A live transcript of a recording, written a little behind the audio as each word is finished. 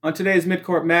On today's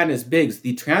Midcourt Madness Bigs,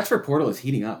 the transfer portal is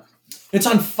heating up. It's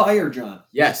on fire, John.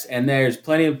 Yes, and there's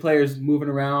plenty of players moving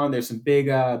around. There's some big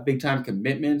time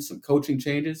commitments, some coaching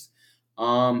changes.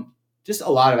 Just a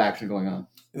lot of action going on.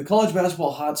 The college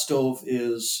basketball hot stove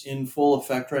is in full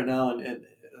effect right now, and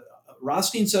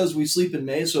Rothstein says we sleep in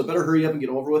May, so it better hurry up and get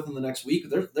over with in the next week.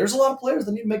 There's a lot of players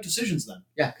that need to make decisions then.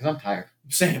 Yeah, because I'm tired.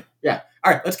 Same. Yeah.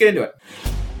 All right, let's get into it.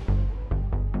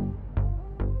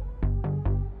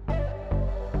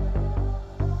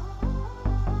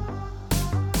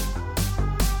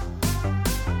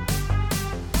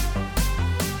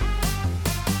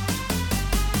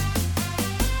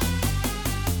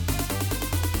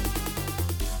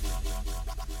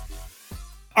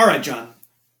 All right, John.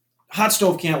 Hot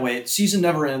stove can't wait. Season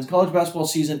never ends. College basketball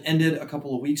season ended a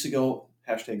couple of weeks ago.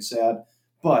 #sad.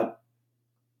 But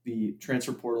the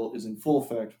transfer portal is in full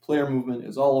effect. Player movement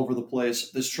is all over the place.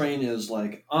 This train is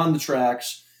like on the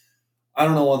tracks. I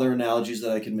don't know other analogies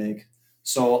that I can make.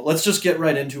 So let's just get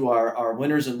right into our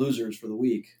winners and losers for the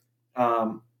week.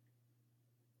 I've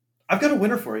got a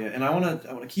winner for you, and I want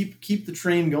to keep the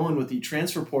train going with the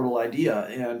transfer portal idea.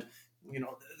 And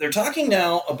they're talking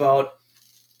now about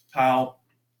how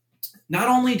not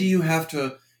only do you have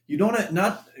to,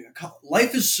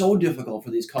 life is so difficult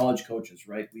for these college coaches,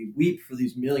 right? We weep for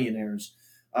these millionaires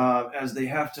as they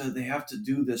have to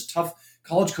do this tough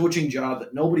college coaching job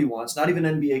that nobody wants. Not even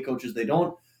NBA coaches.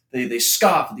 They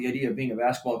scoff at the idea of being a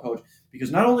basketball coach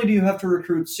because not only do you have to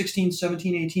recruit 16,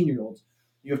 17, 18-year-olds,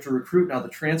 you have to recruit now the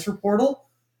transfer portal.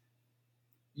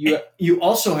 You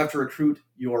also have to recruit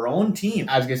your own team.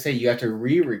 I was going to say you have to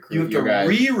re-recruit. You have to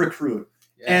re-recruit.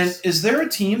 Yes. And is there a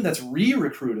team that's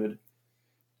recruited,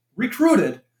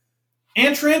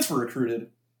 and transfer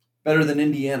recruited better than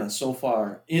Indiana so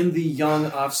far in the young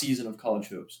offseason of college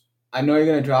hoops? I know you're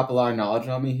going to drop a lot of knowledge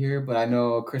on me here, but I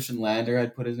know Christian Lander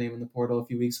had put his name in the portal a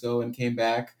few weeks ago and came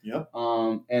back. Yep.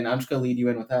 And I'm just going to lead you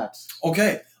in with that.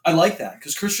 Okay, I like that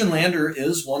because Christian Lander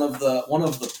is one of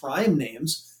the prime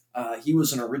names. He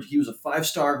was a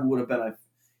 5-star who would have been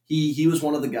he was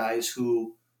one of the guys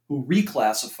who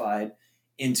reclassified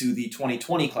into the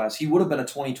 2020 class. He would have been a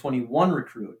 2021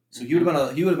 recruit. So he would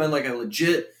have been like a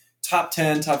legit top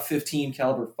 10, top 15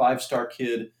 caliber 5-star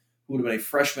kid who would have been a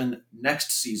freshman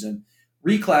next season.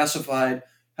 Reclassified,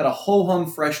 had a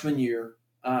ho-hum freshman year,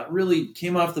 really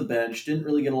came off the bench, didn't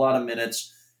really get a lot of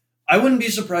minutes. I wouldn't be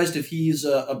surprised if he's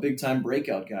a big-time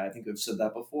breakout guy. I think I've said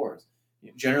that before.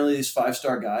 Generally, these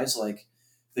 5-star guys, like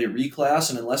they reclass,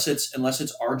 and unless it's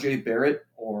RJ Barrett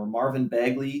or Marvin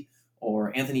Bagley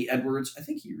or Anthony Edwards, I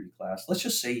think he reclassed. Let's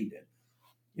just say he did.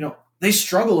 They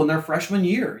struggle in their freshman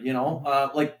year.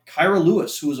 Like Kyra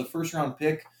Lewis, who was a first-round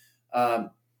pick by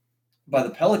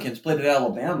the Pelicans, played at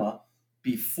Alabama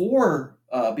before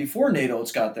Nate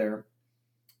Oates got there.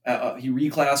 He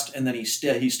reclassed and then he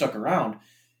stuck around.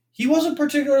 He wasn't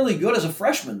particularly good as a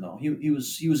freshman, though. He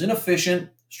was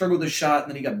inefficient, struggled with his shot, and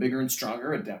then he got bigger and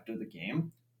stronger, adapted to the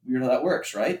game. Weird how that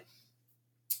works, right?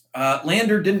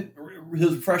 Lander didn't.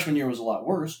 His freshman year was a lot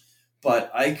worse, but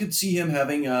I could see him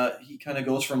having. He kind of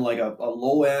goes from like a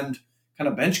low end kind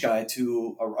of bench guy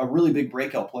to a really big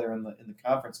breakout player in the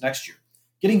conference next year.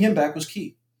 Getting him back was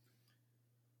key.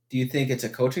 Do you think it's a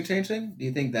coaching change thing? Do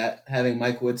you think that having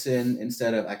Mike Woodson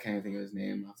instead of, I can't even think of his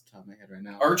name off the top of my head right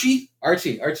now. Archie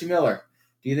Miller.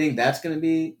 Do you think that's going to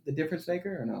be the difference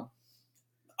maker or no?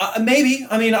 Maybe.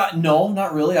 I mean, no,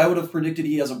 not really. I would have predicted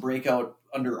he has a breakout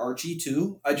under Archie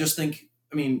too. I just think,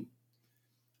 maybe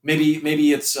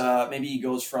he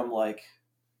goes from like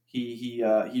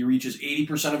he reaches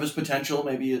 80% of his potential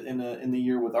maybe in the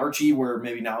year with Archie, where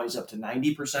maybe now he's up to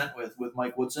 90% with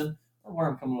Mike Woodson. Or where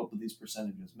I'm coming up with these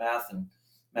percentages, math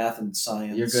and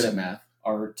science. You're good at math.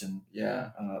 Art and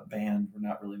band were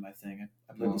not really my thing.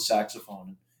 I played the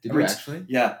saxophone. Did you actually?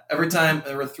 Yeah. Every time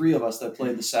there were 3 of us that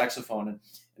played the saxophone, and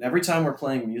every time we're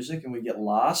playing music and we get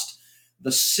lost,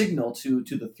 the signal to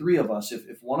the 3 of us,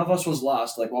 if one of us was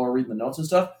lost, like while we're reading the notes and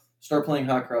stuff, start playing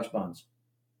Hot Cross Buns.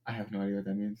 I have no idea what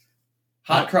that means.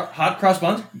 Hot cross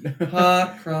buns?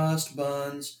 Hot crossed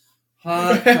buns.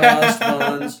 Hot crossed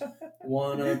buns.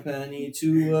 1 a penny,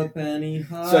 2 a penny.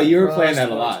 So you were playing that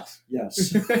a lot.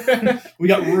 Yes. We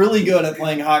got really good at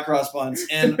playing hot cross buns.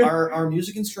 And our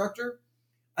music instructor,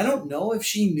 I don't know if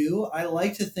she knew. I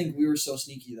like to think we were so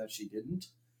sneaky that she didn't.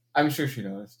 I'm sure she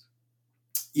noticed.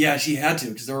 Yeah, she had to,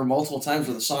 because there were multiple times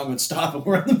where the song would stop and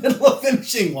we're in the middle of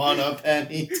finishing 1 a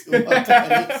penny, 2 a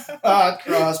penny, hot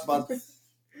cross buns.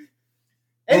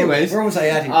 Anyways, where was I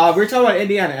at here? We're talking about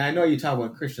Indiana, and I know you talk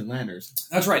about Christian Landers.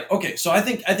 That's right. Okay, so I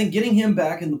think getting him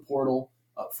back in the portal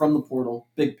from the portal.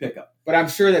 Big pickup. But I'm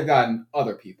sure they've gotten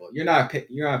other people. You're not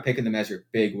picking them as your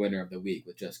big winner of the week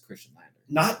with just Christian Lander.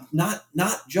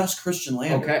 Not just Christian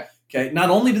Lander. Okay. Okay. Not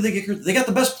only do they got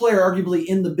the best player arguably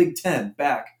in the Big Ten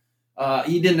back.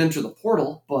 He didn't enter the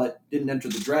portal, but didn't enter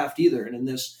the draft either. And in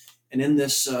this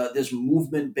this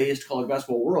movement-based college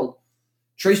basketball world,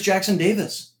 Trace Jackson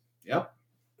Davis. Yep.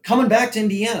 Coming back to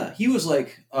Indiana, he was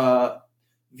like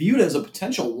viewed as a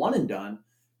potential one and done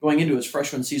going into his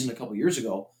freshman season a couple years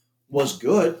ago. Was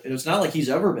good, and it's not like he's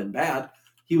ever been bad.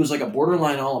 He was like a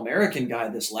borderline All-American guy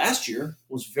this last year.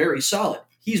 Was very solid.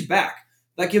 He's back.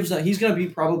 He's going to be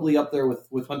probably up there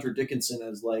with Hunter Dickinson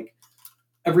as like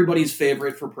everybody's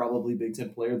favorite for probably Big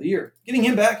Ten Player of the Year. Getting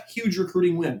him back, huge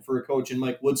recruiting win for a coach in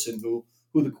Mike Woodson, who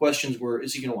the questions were,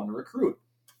 is he going to want to recruit?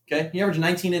 Okay, he averaged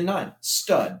 19 and 9,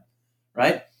 stud,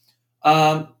 right?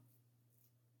 Al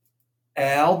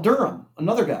Durham,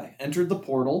 another guy, entered the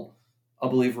portal, I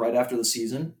believe, right after the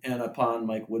season, and upon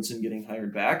Mike Woodson getting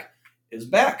hired back, is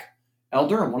back. Al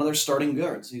Durham, one of their starting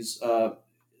guards. He's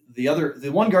the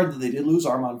one guard that they did lose,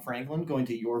 Armand Franklin, going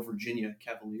to your Virginia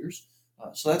Cavaliers.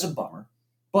 So that's a bummer.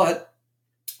 But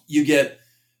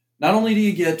not only do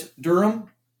you get Durham,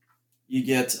 you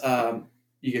get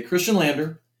Christian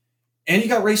Lander, and you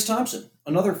got Race Thompson,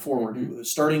 another forward, who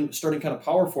starting kind of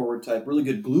power forward type, really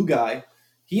good glue guy.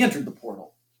 He entered the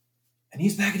portal. And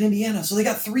he's back at Indiana. So they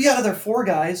got 3 out of their 4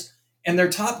 guys, and their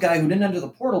top guy who didn't enter the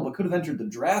portal but could have entered the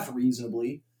draft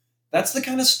reasonably. That's the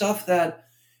kind of stuff that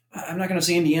I'm not going to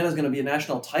say Indiana's going to be a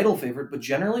national title favorite, but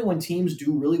generally when teams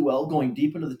do really well going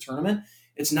deep into the tournament,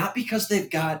 it's not because they've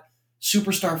got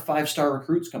superstar 5-star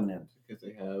recruits coming in. Because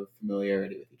they have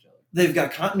familiarity with each other. They've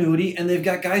got continuity, and they've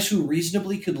got guys who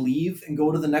reasonably could leave and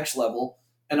go to the next level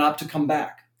and opt to come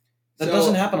back. That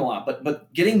doesn't happen a lot,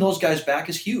 but getting those guys back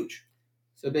is huge.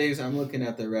 So, Biggs, I'm looking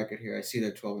at their record here. I see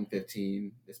they're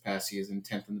 12-15 this past season,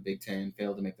 10th in the Big Ten,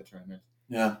 failed to make the tournament.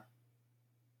 Yeah.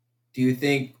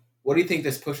 What do you think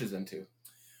this pushes them to?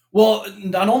 Well,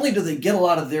 not only do they get a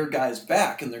lot of their guys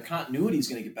back and their continuity is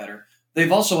going to get better,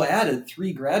 they've also added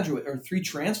 3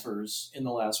 transfers in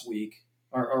the last week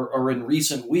or in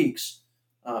recent weeks.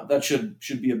 That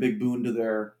should be a big boon to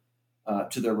their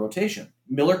rotation.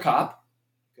 Miller Kopp.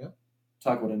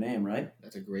 Talk about a name, right?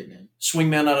 That's a great name.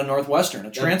 Swingman out of Northwestern.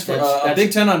 A transfer, a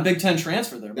Big Ten on Big Ten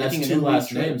transfer there. That's making 2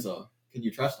 last names, though. Can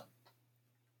you trust them?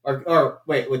 Or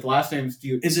wait, with last names, do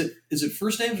you... Is it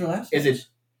first names or last names?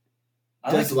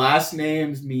 Does last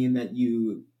names mean that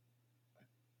you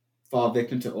fall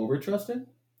victim to overtrusting?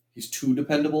 He's too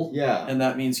dependable? Yeah. And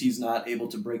that means he's not able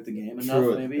to break the game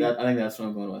enough, maybe? I think that's what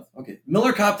I'm going with. Okay.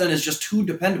 Miller Kopp, then, is just too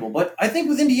dependable. But I think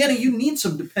with Indiana, you need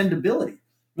some dependability.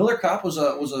 Miller Kopp was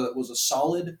a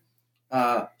solid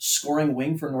scoring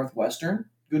wing for Northwestern.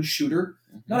 Good shooter.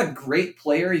 Mm-hmm. Not a great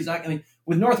player. He's not. I mean,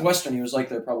 with Northwestern, he was like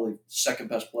their probably second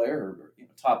best player or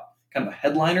top kind of a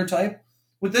headliner type.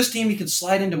 With this team, he could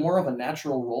slide into more of a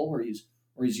natural role where he's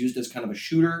used as kind of a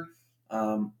shooter,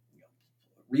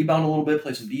 rebound a little bit,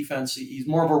 play some defense. He's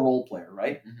more of a role player,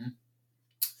 right?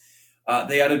 Mm-hmm.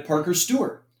 They added Parker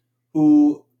Stewart,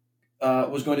 who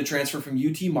was going to transfer from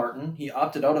UT Martin. He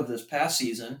opted out of this past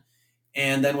season.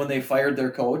 And then when they fired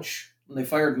their coach, when they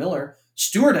fired Miller,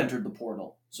 Stewart entered the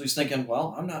portal. So he's thinking,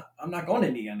 well, I'm not going to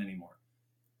Indiana anymore.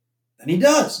 And he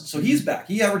does. So he's back.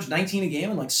 He averaged 19 a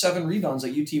game and like 7 rebounds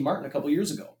at UT Martin a couple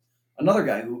years ago. Another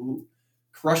guy who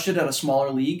crushed it at a smaller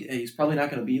league. He's probably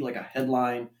not going to be like a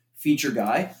headline feature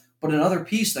guy, but another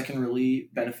piece that can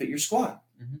really benefit your squad.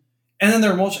 Mm-hmm. And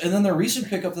then their recent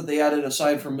pickup that they added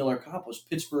aside from Miller Kopp was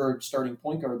Pittsburgh starting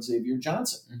point guard Xavier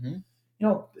Johnson.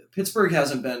 Mm-hmm. Pittsburgh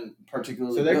hasn't been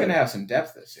particularly So they're good. going to have some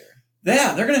depth this year.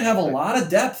 Yeah, they're going to have a lot of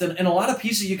depth and a lot of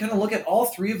pieces. You kind of look at all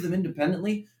 3 of them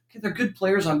independently. Okay, they're good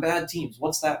players on bad teams.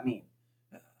 What's that mean?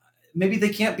 Maybe they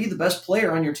can't be the best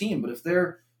player on your team,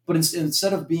 but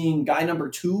instead of being guy number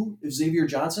 2, if Xavier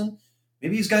Johnson,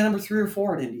 maybe he's guy number 3 or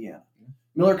 4 at Indiana. Mm-hmm.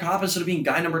 Miller Kopp, instead of being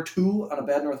guy number 2 on a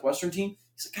bad Northwestern team,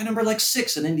 he's guy number like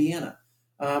 6 in Indiana.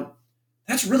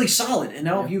 That's really solid. And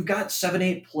now if you've got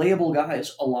 7-8 playable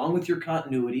guys along with your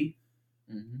continuity,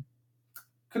 mm-hmm.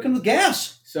 cooking with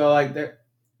gas. So like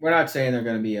we're not saying they're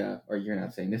going to be or you're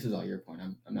not saying, this is all your point.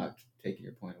 I'm not taking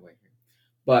your point away here.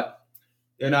 But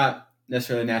they're not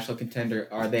necessarily a national contender.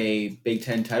 Are they Big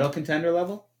Ten title contender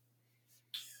level?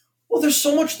 Well, there's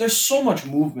so much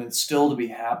movement still to be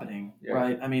happening,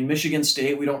 right? I mean, Michigan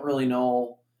State, we don't really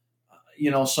know.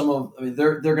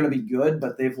 They're going to be good,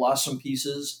 but they've lost some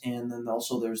pieces, and then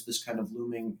also there's this kind of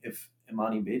looming if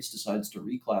Imani Bates decides to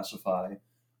reclassify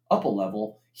up a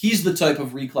level. He's the type of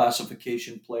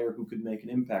reclassification player who could make an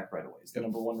impact right away. He's the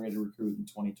number 1 rated recruit in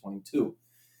 2022.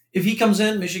 If he comes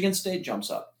in, Michigan State jumps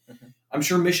up. Mm-hmm. I'm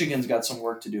sure Michigan's got some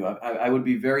work to do. I would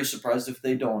be very surprised if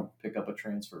they don't pick up a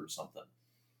transfer or something.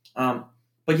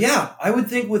 But yeah, I would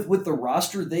think with the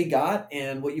roster they got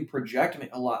and what you project, I mean,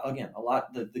 a lot.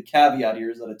 The caveat here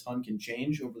is that a ton can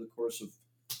change over the course of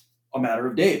a matter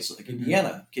of days, like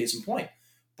Indiana, case in point.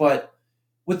 But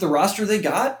with the roster they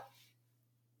got,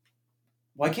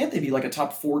 why can't they be like a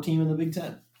top 4 team in the Big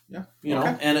Ten? Yeah, you know,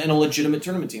 and a legitimate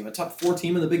tournament team. A top 4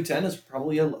 team in the Big Ten is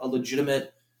probably a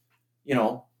legitimate,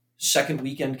 second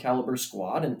weekend caliber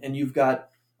squad, and you've got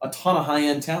a ton of high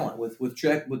end talent with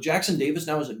Jackson Davis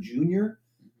now as a junior,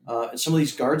 and some of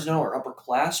these guards now are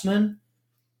upperclassmen.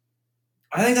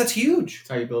 I think that's huge. That's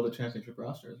how you build a championship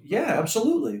roster. Yeah,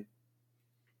 absolutely.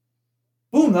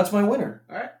 Boom, that's my winner.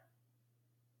 All right.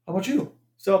 How about you?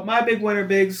 So my big winner,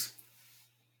 Biggs,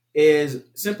 is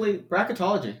simply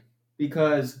bracketology,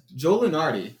 because Joe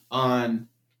Lunardi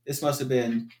this must have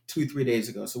been 2-3 days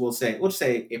ago. So we'll just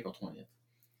say April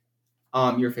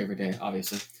 20th. Your favorite day,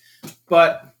 obviously,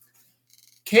 but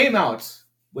came out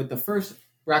with the first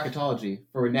bracketology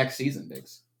for next season,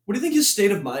 Biggs. What do you think his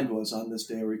state of mind was on this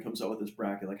day where he comes out with this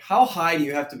bracket? Like, how high do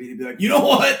you have to be like, you know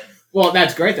what? Well,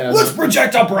 that's great. Let's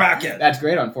project a bracket. That's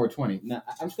great on 420. Now,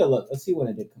 I'm just going to look. Let's see when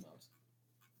it did come out.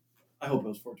 I hope it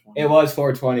was 420. It was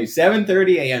 420.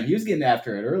 7:30 a.m. He was getting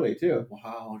after it early, too.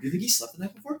 Wow. Do you think he slept the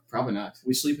night before? Probably not.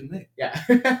 We sleep in May.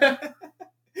 Yeah.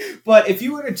 But if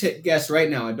you were to guess right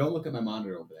now, and don't look at my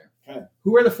monitor over there, okay,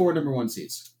 who are the 4 number 1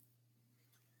 seeds?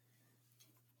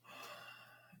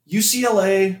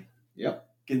 UCLA. Yep.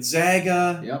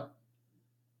 Gonzaga. Yep.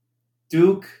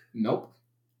 Duke. Nope.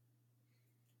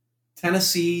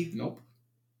 Tennessee. Nope.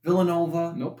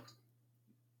 Villanova. Nope.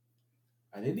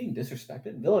 Are they being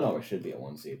disrespected? Villanova should be a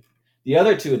 1 seed. The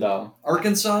other 2, though.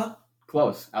 Arkansas.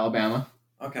 Close. Alabama.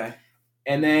 Okay.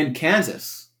 And then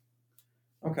Kansas.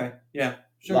 Okay. Yeah.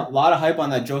 Sure. A lot of hype on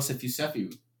that Joseph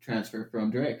Yusefu transfer from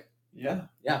Drake. Yeah.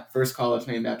 Yeah. First college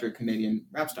named after a Canadian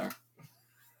rap star.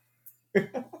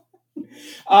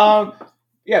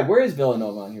 Yeah. Where is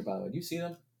Villanova on here, by the way? Do you see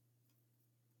them?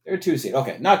 They're a 2 seed.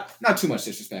 Okay. Not too much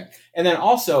disrespect. And then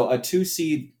also a 2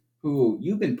 seed who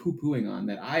you've been poo-pooing on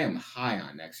that I am high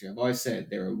on next year. I've always said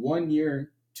they were 1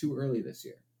 year too early this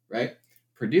year, right?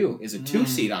 Purdue is a 2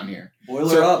 seed on here.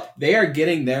 Boiler up. They are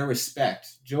getting their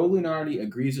respect. Joe Lunardi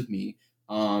agrees with me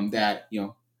that,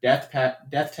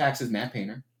 death taxes Matt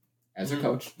Painter as their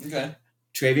coach. Okay.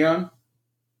 Travion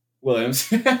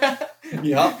Williams.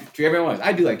 Yeah. Travion Williams.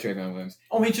 I do like Travion Williams.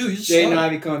 Oh, me too. He's Jaden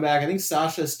Ivey coming back. I think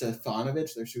Sasha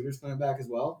Stefanovic, their shooter's coming back as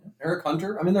well. Eric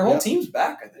Hunter. I mean, their whole team's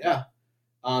back, I think. Yeah.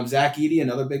 Zach Edey,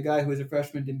 another big guy who is a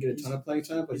freshman, didn't get a ton of playing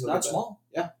time, but he's not small.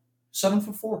 Yeah.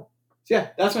 7'4". So yeah,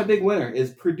 that's my big winner is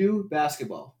Purdue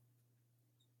basketball.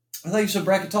 I thought you said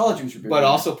bracketology was your big But winner.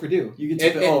 also Purdue. You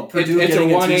get to Purdue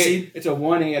getting a 2 seed. It's a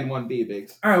 1A and 1B,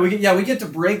 Biggs. All right, we get to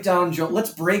break down Joe.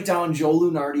 Let's break down Joe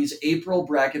Lunardi's April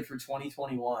bracket for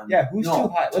 2021. Yeah, who's too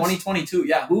high? 2022.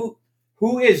 Yeah,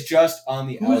 who is just on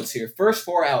the outs here? First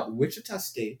 4 out: Wichita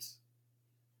State,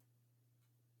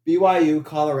 BYU,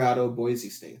 Colorado, Boise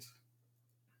State.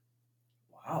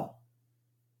 Wow.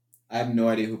 I have no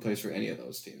idea who plays for any of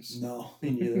those teams. No, me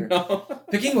neither. No.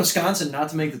 Picking Wisconsin not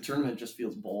to make the tournament just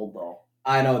feels bold, though.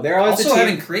 I know. They're always also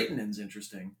having Creighton is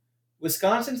interesting.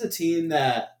 Wisconsin's a team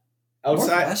that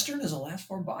outside Northwestern is a last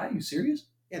 4 bye. Are you serious?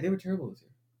 Yeah, they were terrible this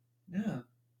year.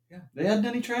 Yeah. They had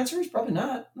any transfers? Probably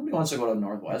not. Nobody wants to go to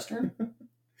Northwestern.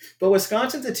 But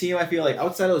Wisconsin's a team I feel like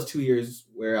outside of those 2 years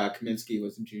where Kaminsky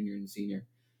was a junior and senior,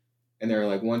 and they're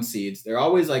like 1 seeds. They're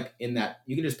always like in that.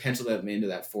 You can just pencil them into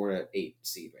that 4 to 8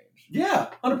 seed range. Yeah,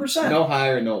 100%. No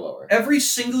higher, no lower. Every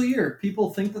single year,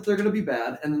 people think that they're going to be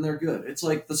bad, and then they're good. It's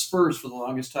like the Spurs for the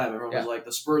longest time. Everyone was like,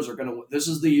 the Spurs are going to win. This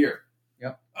is the year.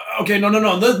 Yep. Okay,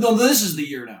 no. This is the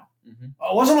year now. Mm-hmm.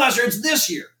 Oh, it wasn't last year. It's this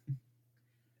year.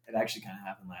 It actually kind of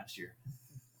happened last year.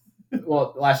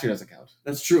 Well, last year doesn't count.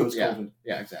 That's true. It's yeah. COVID.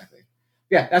 Yeah, exactly.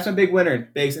 Yeah, that's my big winner,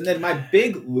 Biggs. And then my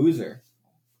big loser.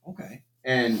 Okay.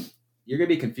 And you're going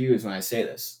to be confused when I say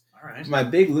this. All right. My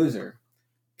big loser,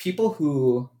 people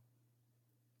who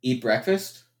eat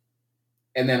breakfast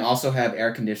and then also have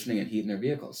air conditioning and heat in their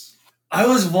vehicles. I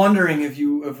was wondering if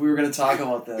we were going to talk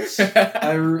about this.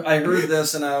 I heard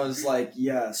this and I was like,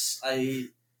 yes, I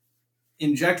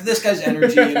inject this guy's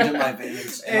energy into my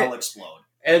veins and I'll explode.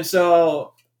 And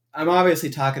so I'm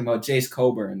obviously talking about Jace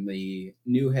Coburn, the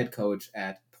new head coach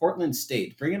at Portland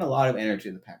State, bringing a lot of energy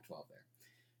to the Pac-12 there.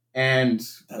 And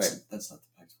that's not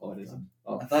the Pac-12. What is it?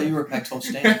 Oh, I thought you were a Pac-12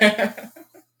 stand.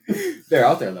 They're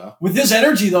out there, though. With his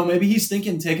energy, though, maybe he's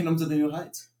thinking taking them to the new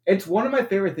heights. It's one of my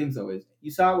favorite things, though, is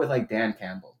you saw it with, like, Dan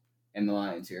Campbell. and the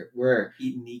Lions here, where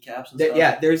Eating kneecaps and stuff.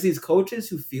 yeah, there's these coaches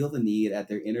who feel the need at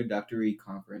their introductory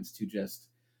conference to just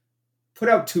put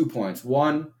out 2 points.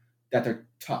 One, that they're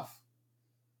tough,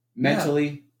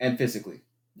 mentally and physically.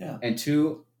 Yeah. And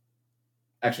 2,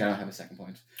 actually, I don't have a second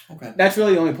point. Okay. That's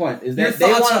really the only point. Is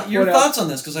that your thoughts on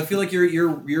this? Because I feel like you're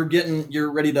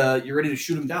ready to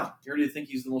shoot him down. You're ready to think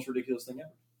he's the most ridiculous thing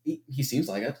ever. He seems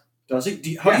like it. Does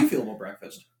he? How do you feel about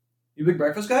breakfast? You a big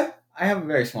breakfast guy? I have a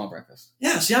very small breakfast.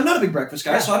 Yeah. See, I'm not a big breakfast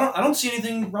guy, so I don't see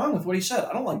anything wrong with what he said.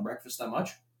 I don't like breakfast that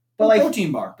much. But like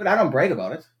protein bar. But I don't brag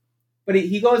about it. But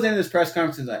he goes into this press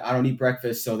conference and is like, I don't eat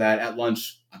breakfast so that at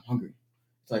lunch I'm hungry.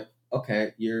 It's like,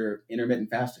 okay, you're intermittent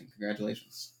fasting.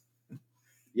 Congratulations.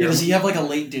 Yeah, does he have like a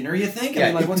late dinner, you think? I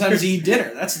mean, like, what time does he eat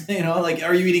dinner? That's, like,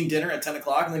 are you eating dinner at 10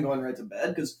 o'clock and then going right to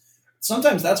bed? Because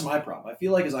sometimes that's my problem. I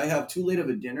feel like as I have too late of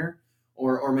a dinner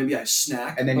or maybe I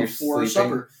snack and then before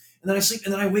supper, and then I sleep,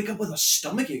 and then I wake up with a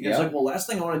stomachache. Yeah. It's like, well, last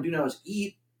thing I want to do now is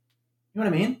eat. You know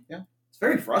what I mean? Yeah. It's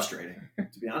very frustrating,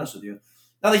 to be honest with you.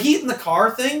 Now, the heat in the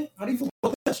car thing, how do you feel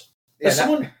about this? Yeah,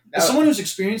 As someone who's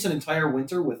experienced an entire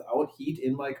winter without heat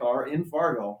in my car in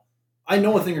Fargo, I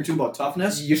know a thing or two about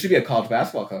toughness. You should be a college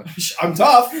basketball coach. I'm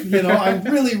tough. I'm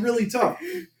really, really tough.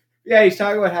 Yeah, he's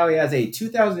talking about how he has a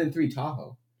 2003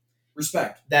 Tahoe.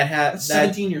 Respect. That's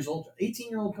 17 years old.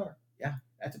 18-year-old car. Yeah,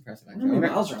 that's impressive. I wonder how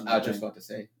many miles are on that I was just thing. about to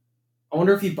say. I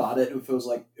wonder if he bought it. If it was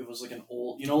like an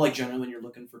old, like generally when you're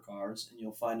looking for cars and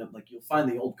you'll find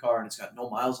the old car and it's got no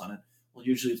miles on it. Well,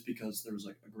 usually it's because there was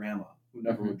like a grandma who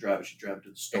never would drive it. She'd drive it to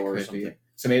the store or something.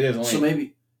 So maybe there's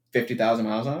only 50,000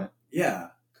 miles on it. Yeah,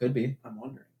 could be. I'm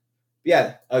wondering.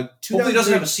 Yeah, hopefully it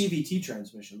doesn't have a CVT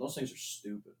transmission. Those things are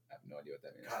stupid. I have no idea what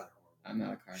that means. God, I'm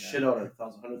not a car guy. Shit out of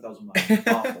 100,000 miles.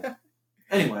 Awful.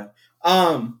 Anyway.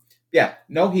 Yeah,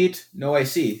 no heat, no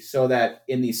AC, so that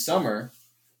in the summer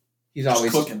he's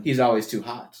always too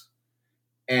hot.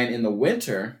 And in the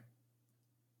winter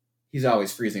he's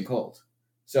always freezing cold.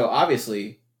 So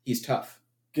obviously he's tough.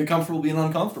 Get comfortable being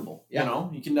uncomfortable. Yeah.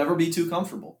 You can never be too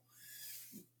comfortable.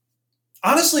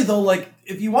 Honestly, though, like,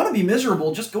 if you want to be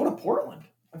miserable, just go to Portland.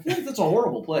 I feel like that's a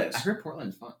horrible place. I heard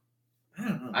Portland's fun. I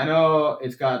don't know. I know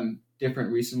it's gotten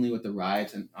different recently with the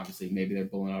riots, and obviously maybe they're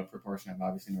blowing out of proportion. I've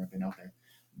obviously never been out there.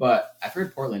 But I've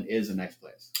heard Portland is a nice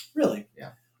place. Really?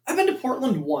 Yeah. I've been to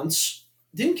Portland once.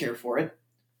 Didn't care for it.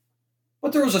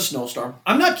 But there was a snowstorm.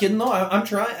 I'm not kidding, though. I'm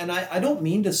trying, and I don't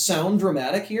mean to sound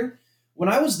dramatic here. When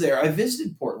I was there, I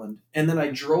visited Portland, and then I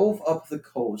drove up the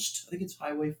coast. I think it's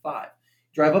Highway 5.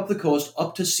 Drive up the coast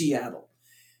up to Seattle.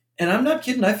 And I'm not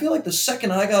kidding. I feel like the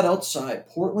second I got outside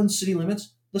Portland city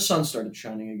limits, the sun started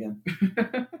shining again.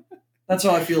 That's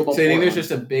how I feel about Portland. So you think there's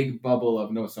just a big bubble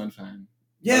of no sunshine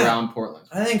around Portland?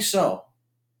 I think so.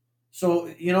 So,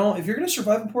 if you're going to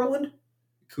survive in Portland,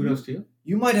 kudos to you.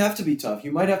 You might have to be tough.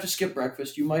 You might have to skip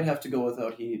breakfast. You might have to go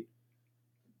without heat.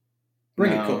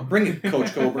 Bring it,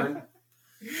 Coach Coburn.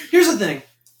 Here's the thing.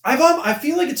 I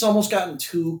feel like it's almost gotten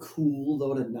too cool,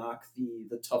 though, to knock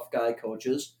the tough guy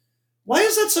coaches. Why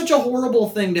is that such a horrible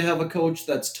thing to have a coach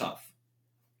that's tough?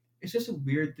 It's just a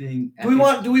weird thing. Do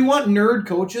we want nerd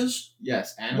coaches?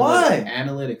 Yes. Why?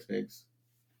 Analytics bigs.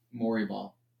 Maury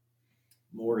Ball.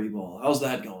 How's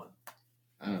that going?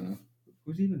 I don't know.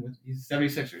 Who's even with? He's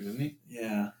 76ers, isn't he?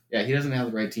 Yeah. Yeah, he doesn't have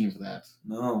the right team for that.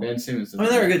 No. Ben Simmons.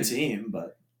 They're a good team,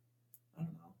 but I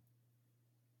don't know.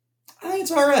 I think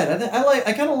it's all right.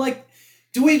 I kind of like.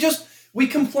 We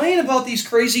complain about these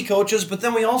crazy coaches, but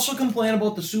then we also complain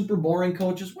about the super boring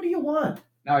coaches. What do you want?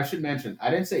 Now, I should mention, I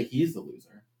didn't say he's the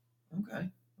loser. Okay.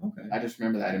 I just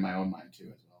remember that in my own mind,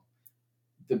 too, as well.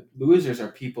 The losers are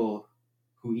people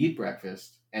who eat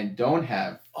breakfast and don't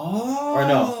have... Oh, or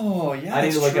no. Yeah, I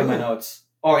need to look at my notes.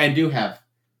 Oh, and do have...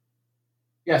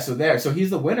 Yeah, so he's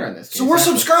the winner in this case. So we're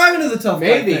subscribing to the tough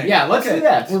guy thing. Yeah, let's do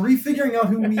that. We're refiguring out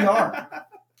who we are.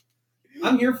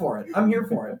 I'm here for it. I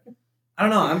don't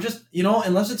know. I'm just,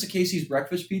 unless it's a Casey's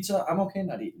breakfast pizza, I'm okay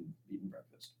not eating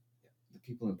breakfast. The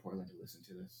people in Portland who listen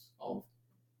to this, all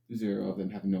 0 of them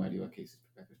have no idea what Casey's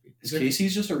breakfast pizza is. Is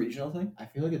Casey's just a regional thing? I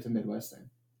feel like it's a Midwest thing.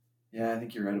 Yeah, I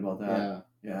think you're right about that.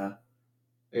 Yeah.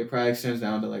 It probably extends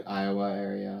down to like Iowa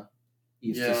area,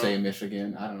 east to say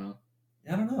Michigan. I don't know.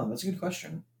 Yeah, I don't know. That's a good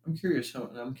question. I'm curious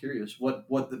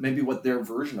what their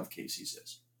version of Casey's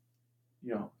is.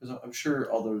 Because I'm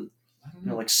sure all the... I don't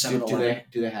know. Like 7-Eleven.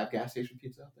 Do they have gas station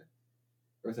pizza out there?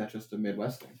 Or is that just a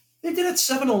Midwest thing? They did at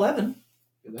 7-Eleven.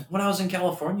 Did they? When I was in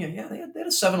California, yeah, they had a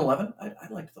 7-Eleven. I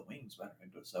liked the wings better.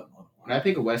 I'd go to 7-Eleven. When I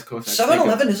think of West Coast,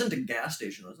 7-Eleven isn't a gas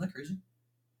station, though. Isn't that crazy?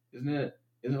 Isn't it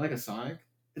like a Sonic?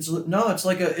 It's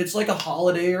like a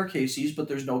Holiday or Casey's, but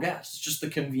there's no gas. It's just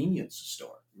the convenience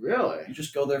store. Really? You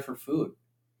just go there for food.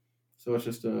 So it's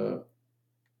just a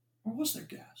Or was there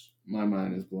gas? My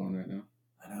mind is blown right now.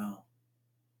 I know.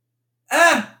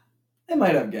 They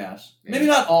might have gas. Yeah. Maybe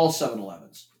not all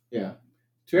 7-Elevens. Yeah.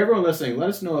 To everyone listening, let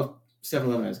us know if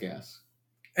 7-Eleven has gas.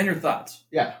 And your thoughts.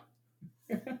 Yeah.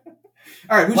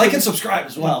 All right, like and subscribe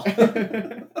as well.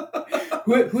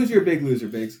 Who's your big loser,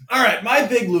 Biggs? All right, my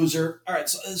big loser. All right,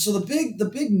 so the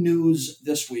big news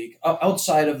this week,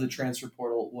 outside of the transfer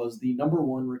portal, was the number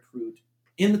 1 recruit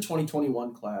in the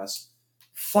 2021 class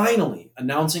finally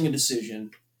announcing a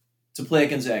decision to play at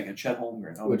Gonzaga, Chet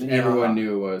Holmgren. Which everyone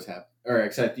knew was happening. Or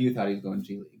except you thought he was going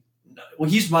G League. Well,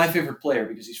 he's my favorite player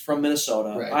because he's from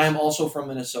Minnesota. Right. I am also from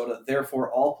Minnesota.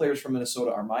 Therefore, all players from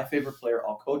Minnesota are my favorite player.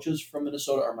 All coaches from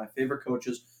Minnesota are my favorite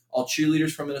coaches. All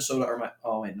cheerleaders from Minnesota are my...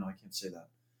 Oh, wait, no, I can't say that.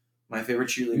 My favorite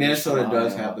cheerleaders. Minnesota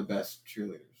does have the best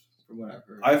cheerleaders, from what I've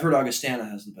heard. I've heard Augustana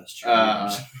has the best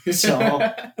cheerleaders.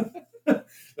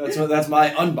 So that's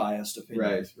my unbiased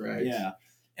opinion. Right. Yeah.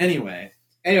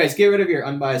 Anyways, get rid of your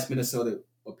unbiased Minnesota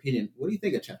opinion. What do you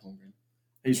think of Chet Holmgren?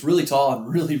 He's really tall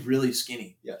and really, really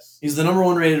skinny. Yes. He's the number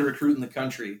 1 rated recruit in the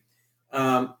country.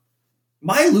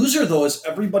 My loser, though, is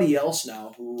everybody else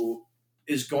now who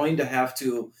is going to have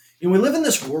to... we live in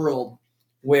this world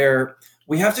where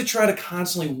we have to try to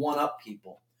constantly one-up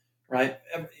people, right?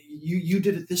 You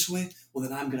did it this way, well,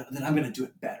 then I'm gonna do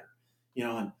it better.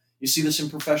 And you see this in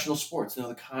professional sports.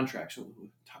 The contracts.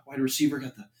 Top wide receiver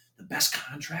got the best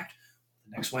contract.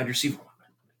 The next wide receiver,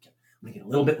 I'm gonna get a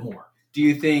little bit more. Do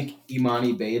you think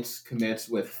Imani Bates commits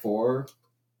with 4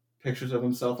 pictures of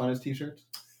himself on his T-shirts?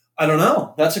 I don't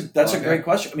know. That's a great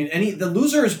question. I mean, the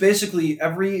loser is basically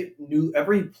every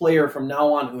player from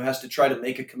now on who has to try to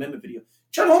make a commitment video.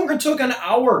 Chet Holmgren took an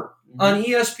hour on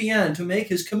ESPN to make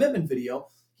his commitment video.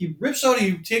 He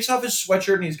takes off his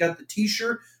sweatshirt and he's got the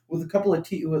T-shirt with a couple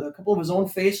of his own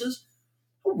faces.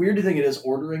 How weird do you think it is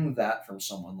ordering that from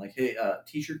someone? Like, hey,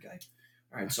 T-shirt guy.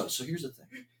 All right, so here's the thing.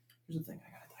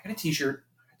 I got a T-shirt,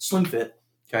 slim fit.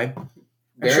 Okay.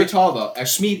 Very tall though.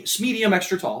 Medium,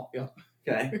 extra tall. Yeah.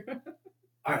 Okay.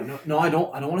 All right. No, I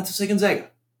don't want it to say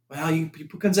Gonzaga. Well, you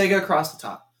put Gonzaga across the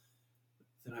top.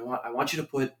 Then I want you to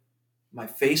put my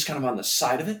face kind of on the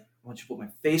side of it. I want you to put my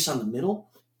face on the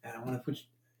middle, and I want to put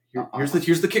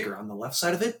here's the kicker on the left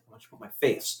side of it. I want you to put my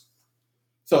face.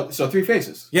 So 3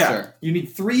 faces. Yeah. Sure. You need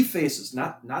 3 faces,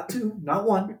 not 2, not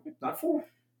 1, not 4.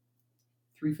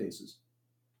 3 faces.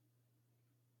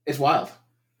 It's wild.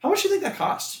 How much do you think that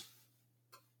costs?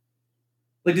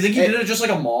 Like, do you think he did it just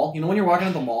like a mall? When you're walking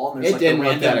at the mall and there's didn't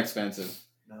look that expensive.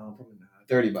 No, probably not.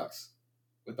 $30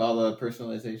 with all the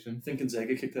personalization. Think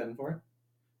Gonzaga kicked that in for it?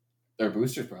 They're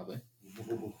boosters, probably.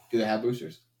 Do they have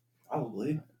boosters?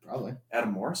 Probably.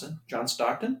 Adam Morrison, John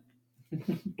Stockton,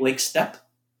 Blake Stepp.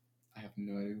 I have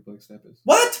no idea who Blake Stepp is.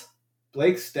 What?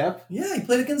 Blake Stepp? Yeah, he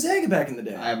played at Gonzaga back in the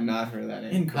day. I have not heard of that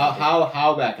name. Incredible.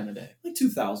 How back in the day? Like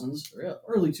 2000s. Really?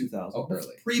 Early 2000s. Oh,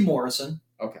 early. Pre-Morrison.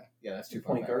 Okay. Yeah, that's too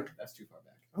far Point back. guard. That's too far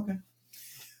back. Okay.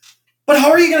 But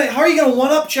how are you gonna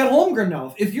one up Chet Holmgren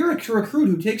now? If you're a recruit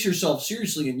who takes yourself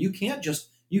seriously and you can't just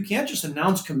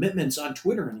announce commitments on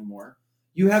Twitter anymore,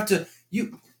 you have to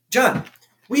John,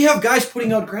 we have guys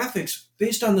putting out graphics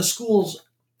based on the schools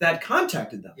that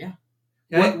contacted them. Yeah.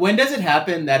 Okay? When does it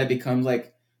happen that it becomes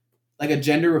like a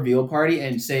gender reveal party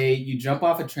and say you jump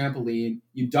off a trampoline,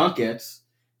 you dunk it,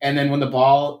 and then when the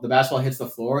basketball hits the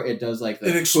floor, it does like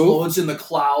it explodes in the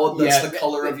cloud that's the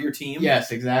color of your team?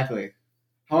 Yes, exactly.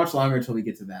 How much longer until we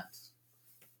get to that?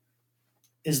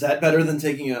 Is that better than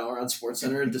taking an hour on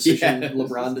SportsCenter decision, yes.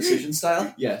 LeBron decision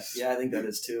style? Yes. Yeah, I think that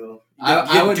is too.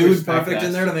 I would Dude Perfect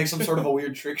in there to make some sort of a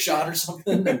weird trick shot or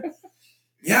something.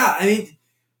 Yeah, I mean,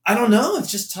 I don't know.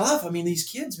 It's just tough. I mean, these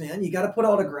kids, man, you got to put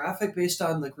out a graphic based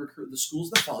on the schools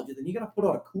that followed you. Then you got to put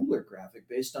out a cooler graphic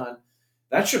based on.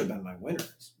 That should have been my winner.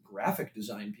 Graphic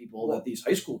design people that these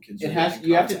high school kids. You have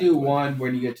to do one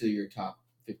when you get to your top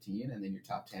 15 and then your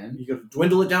top 10. You got to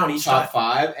dwindle it down each top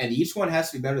 5, and each one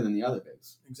has to be better than the other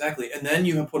bigs. Exactly, and then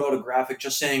you can put out a graphic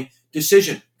just saying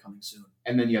decision coming soon,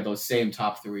 and then you have those same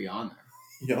top 3 on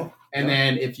there. Yep. And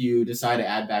then if you decide to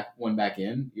add one back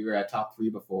in, you were at top 3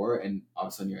 before, and all of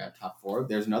a sudden you're at top 4.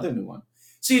 There's another new one.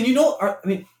 See, and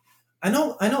I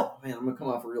know. Man, I'm gonna come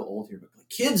off real old here, but like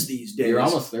kids these days, you're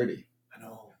almost 30. I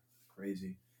know,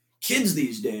 crazy. Kids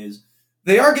these days,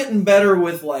 they are getting better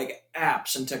with like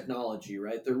apps and technology,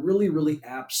 right? They're really, really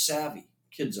app savvy.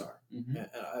 Kids are. Mm-hmm. And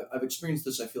I've experienced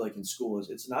this. I feel like in school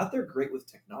it's not they're great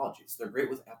with technology; they're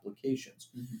great with applications.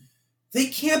 Mm-hmm. They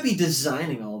can't be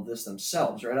designing all of this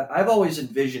themselves, right? I've always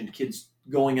envisioned kids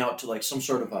going out to like some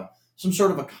sort of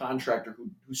a contractor who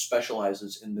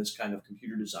specializes in this kind of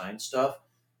computer design stuff,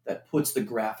 that puts the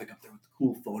graphic up there with the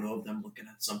cool photo of them looking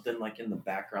at something like in the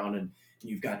background, and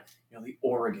you've got the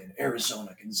Oregon,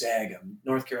 Arizona, Gonzaga,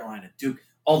 North Carolina, Duke,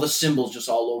 all the symbols just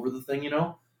all over the thing.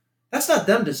 That's not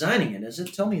them designing it, is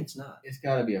it? Tell me it's not. It's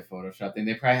got to be a Photoshop thing.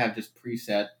 They probably have just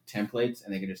preset templates,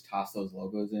 and they can just toss those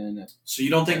logos in. So you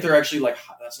don't think they're actually like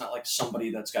that's not like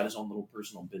somebody that's got his own little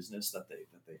personal business that they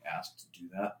asked to do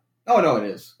that? Oh no, it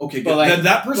is. Okay, but good.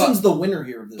 That person's the winner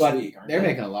here of this week. Aren't they're they?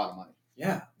 making a lot of money.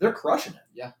 Yeah, they're crushing it.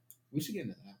 Yeah, we should get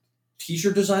into that.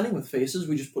 T-shirt designing with faces.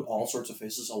 We just put all sorts of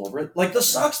faces all over it, like the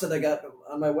socks that I got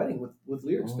on my wedding with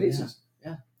Lear's faces.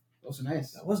 Yeah, those are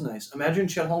nice. That was nice. Imagine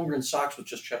Chet Holmgren's socks with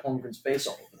just Chet Holmgren's face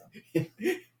all over them.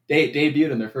 They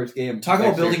debuted in their first game. Talk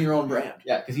about building your own brand.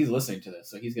 Yeah, because he's listening to this,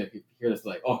 so he's gonna hear this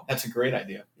like, oh, that's a great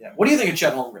idea. Yeah. What do you think of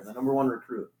Chet Holmgren, the number one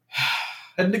recruit?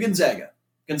 Heading to Gonzaga.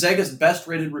 Gonzaga's best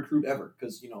rated recruit ever,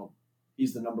 because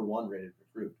he's the number one rated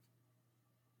recruit.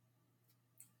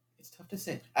 It's tough to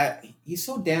say. He's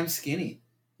so damn skinny.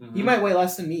 Mm-hmm. He might weigh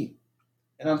less than me,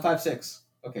 and I'm 5'6".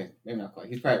 Okay, maybe not quite.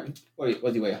 He's probably what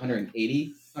does he weigh?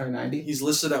 180, 190. He's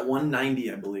listed at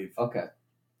 190, I believe. Okay.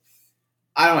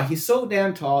 I don't know. He's so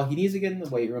damn tall. He needs to get in the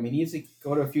weight room. He needs to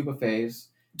go to a few buffets.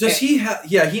 Does he have?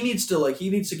 Yeah, he needs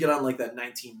to get on like that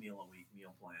 19 meal a week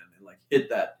meal plan and like hit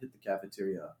the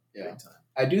cafeteria big time.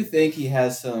 I do think he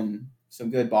has some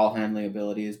good ball handling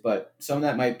abilities, but some of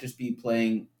that might just be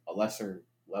playing a lesser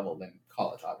level than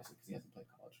college, obviously, because he hasn't played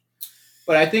college.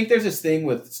 But I think there's this thing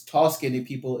with tall, skinny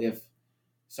people.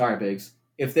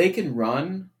 If they can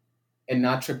run and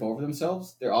not trip over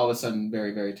themselves, they're all of a sudden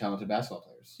very, very talented basketball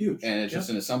players. Huge, and it's just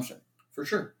an assumption for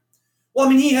sure. Well, I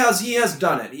mean, he has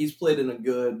done it. He played at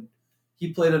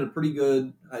a pretty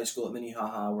good high school at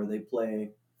Minnehaha, where they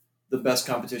play the best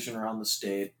competition around the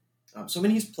state. So I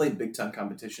mean, he's played Big Ten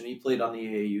competition. He played on the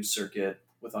AAU circuit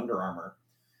with Under Armour.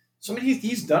 So I mean,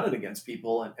 he's done it against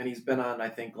people, and he's been on. I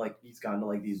think like he's gone to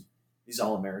like these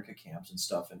All-America camps and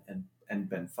stuff, and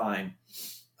been fine.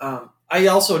 I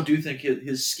also do think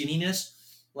his skinniness,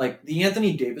 like the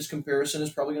Anthony Davis comparison, is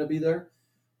probably going to be there,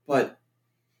 but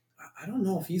I don't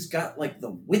know if he's got like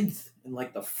the width and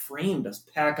like the frame to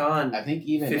pack on. I think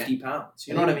even 50 pounds.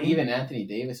 You know what I mean? Even Anthony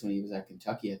Davis, when he was at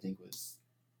Kentucky, I think was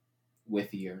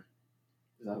widthier.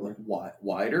 Is that a word?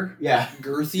 Wider? Yeah,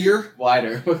 girthier,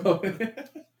 wider.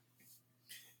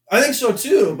 I think so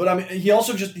too. But I mean, he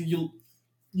also just you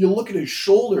look at his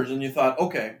shoulders and you thought,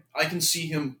 okay, I can see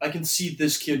him. I can see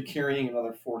this kid carrying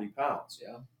another 40 pounds.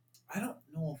 Yeah. I don't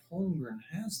know if Holmgren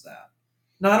has that.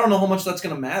 Now, I don't know how much that's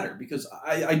going to matter, because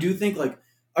I do think, like,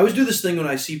 I always do this thing when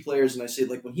I see players and I say,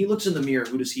 like, when he looks in the mirror,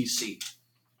 who does he see?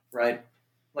 Right?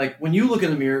 Like, when you look in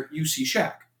the mirror, you see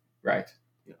Shaq. Right.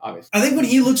 Yeah, obviously. I think when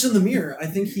he looks in the mirror, I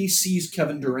think he sees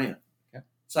Kevin Durant. Okay.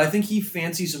 So I think he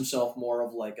fancies himself more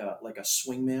of like a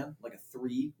swingman, like a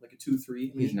 3, like a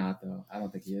 2-3. He's not, though. I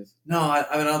don't think he is. No, I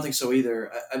mean, I don't think so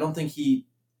either. I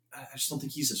just don't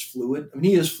think he's as fluid. I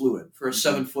mean, he is fluid for a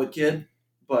 7-foot kid,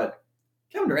 but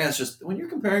Kevin Durant's just, when you're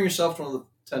comparing yourself to one of the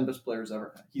 10 best players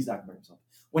ever, he's not comparing himself.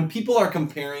 When people are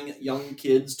comparing young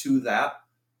kids to that,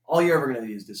 all you're ever going to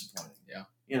be is disappointing.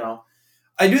 Yeah.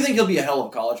 I do think he'll be a hell of a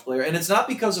college player, and it's not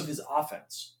because of his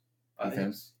offense.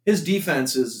 His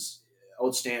defense is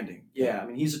outstanding. Yeah, I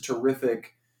mean, he's a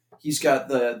terrific. He's got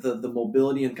the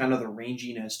mobility and kind of the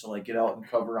ranginess to like get out and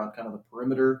cover on kind of the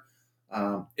perimeter.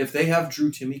 If they have Drew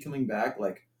Timme coming back,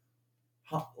 like,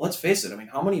 let's face it. I mean,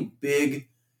 how many big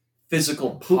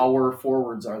physical power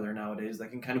forwards are there nowadays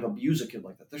that can kind of abuse a kid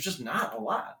like that? There's just not a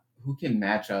lot. Who can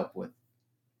match up with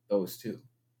those two?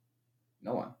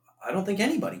 No one. I don't think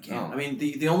anybody can. No. I mean,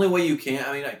 the only way you can,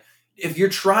 I mean, if you're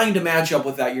trying to match up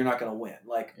with that, you're not going to win.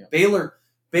 Like, yeah.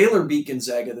 Baylor beat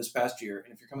Gonzaga this past year,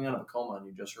 and if you're coming out of a coma and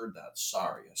you just heard that,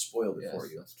 sorry, I spoiled it for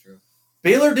you. That's true.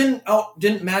 Baylor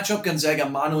didn't match up Gonzaga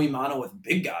mano-a-mano with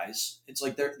big guys. It's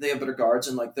like they have better guards,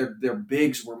 and like their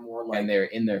bigs were more like, and they're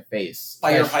in their face,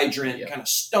 fire hydrant kind of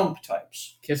stump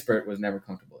types. Kispert was never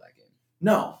comfortable that game.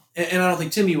 No, and I don't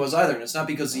think Timme was either. And it's not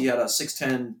because he had a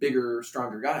 6'10", bigger,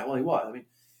 stronger guy. Well, he was. I mean,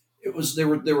 it was they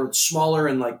were smaller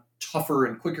and like tougher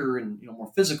and quicker and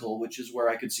more physical, which is where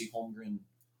I could see Holmgren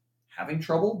having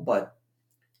trouble. But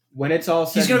when it's all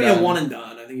said, he's going to be a one and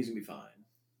done. I think he's going to be fine.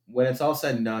 When it's all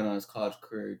said and done on his college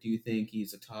career, do you think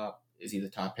is he the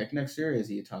top pick next year? Is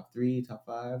he a top 3, top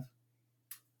 5?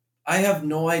 I have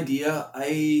no idea.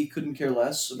 I couldn't care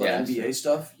less about NBA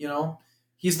stuff.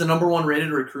 He's the number 1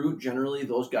 rated recruit. Generally,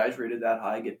 those guys rated that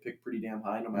high get picked pretty damn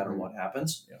high no matter what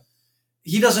happens. Yeah.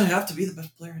 He doesn't have to be the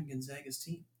best player in Gonzaga's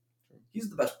team. He's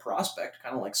the best prospect,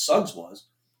 kind of like Suggs was.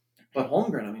 But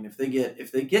Holmgren, I mean, if they get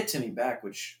Timme back,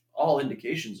 which all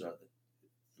indications are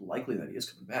likely that he is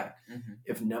coming back. Mm-hmm.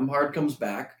 If Nembhard comes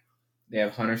back, They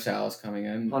have Hunter Salas coming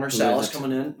in. Hunter Salas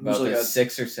coming in. About the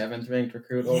 6th or 7th ranked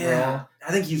recruit overall.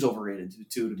 I think he's overrated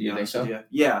too, to be honest with you. So?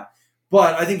 Yeah.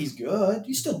 But I think he's good.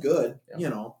 He's still good, you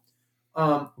know.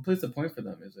 Who plays the point for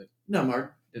them, is it? Nembhard.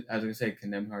 I was going to say,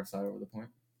 can Nembhard slide over the point?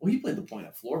 Well, he played the point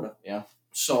at Florida. Yeah.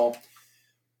 So,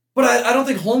 but I don't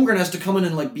think Holmgren has to come in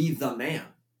and like be the man,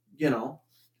 you know.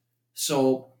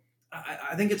 So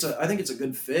I think it's a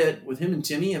good fit with him and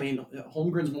Timmy. I mean,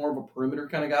 Holmgren's more of a perimeter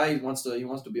kind of guy. He wants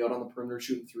to be out on the perimeter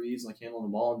shooting threes, like handling the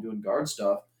ball and doing guard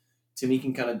stuff. Timmy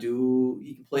can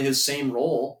he can play his same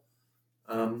role.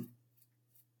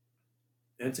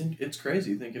 It's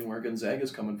crazy thinking where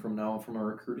Gonzaga's coming from now from a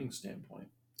recruiting standpoint.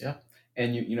 Yeah.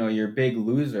 And you know, your big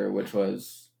loser, which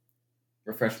was,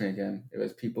 refresh me again, it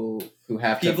was people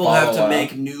have to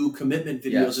make new commitment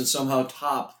videos and somehow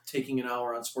top taking an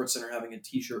hour on SportsCenter having a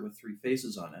t-shirt with 3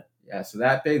 faces on it. Yeah, so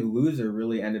that big loser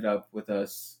really ended up with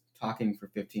us talking for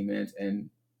 15 minutes and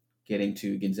getting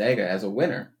to Gonzaga as a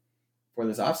winner for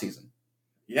this offseason.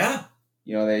 Yeah.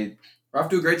 You know, we're off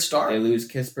to a great start. They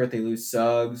lose Kispert, they lose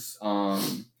Suggs.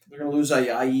 They're going to lose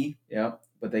Ayayi. Yeah.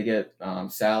 But they get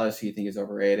Salas, who you think is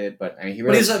overrated. But I mean, he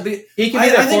can be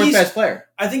their 4th best player.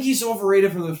 I think he's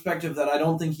overrated from the perspective that I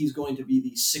don't think he's going to be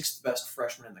the 6th best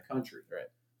freshman in the country. Right.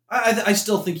 I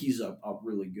still think he's a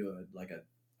really good, like a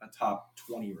top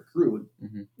 20 recruit.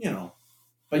 Mm-hmm. You know,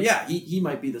 but yeah, he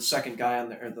might be the second guy on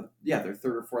their 3rd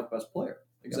or 4th best player.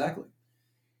 Exactly. Yep.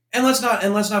 And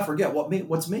let's not forget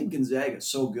what's made Gonzaga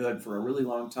so good for a really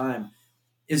long time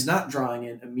is not drawing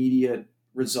in immediate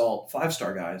result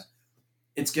 5-star guys.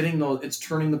 It's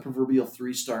turning the proverbial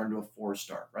 3-star into a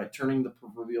 4-star, right? Turning the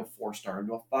proverbial 4-star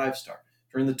into a 5-star,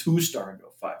 turning the 2-star into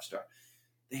a 5-star.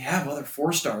 They have other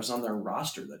 4-stars on their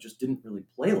roster that just didn't really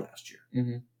play last year.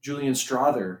 Mm-hmm. Julian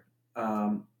Strother,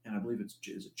 and I believe is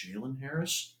it Jalen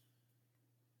Harris?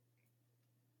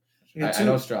 I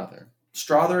know Strother.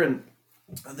 Strother, and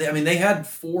they had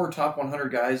 4 top 100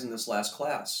 guys in this last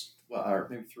class, well, or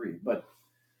maybe 3, but.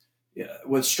 Yeah,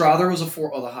 with Strother was a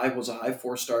high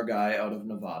 4-star guy out of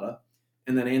Nevada,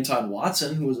 and then Anton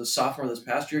Watson, who was a sophomore this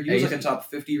past year, he was like a top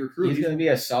 50 recruit. He's going to be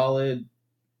a solid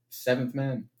 7th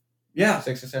man. Yeah,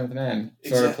 6th or 7th man,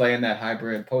 sort of playing that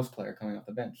hybrid post player coming off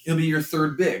the bench. He'll be your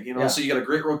 3rd big, you know. Yeah. So you got a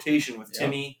great rotation with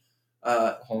Timmy,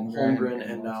 Holmgren,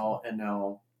 and now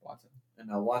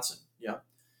Watson. Yeah.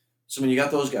 So I mean, you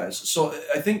got those guys. So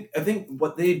I think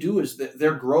what they do is that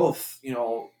their growth, you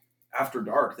know. After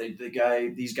dark,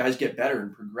 these guys get better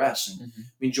and progress. And I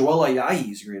mean, Joel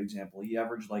Ayayi is a great example. He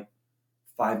averaged like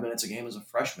 5 minutes a game as a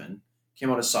freshman.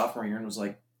 Came out his sophomore year and was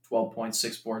like 12 points,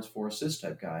 6 boards, 4 assists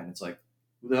type guy. And it's like,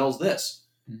 who the hell is this?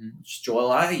 Mm-hmm. It's Joel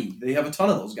Ayayi. They have a ton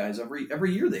of those guys every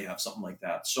year. They have something like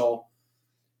that. So,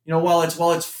 you know, while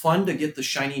it's fun to get the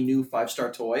shiny new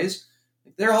 5-star toys,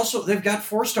 they've got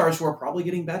 4-stars who are probably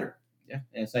getting better. Yeah,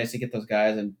 and it's nice to get those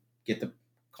guys and get the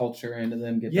culture into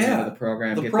them, get them into the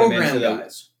program,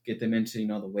 get them into you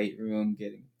know the weight room,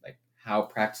 getting like how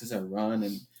practices are run.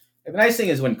 And the nice thing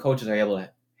is when coaches are able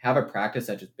to have a practice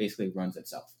that just basically runs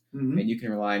itself, and you can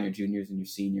rely on your juniors and your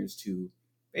seniors to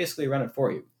basically run it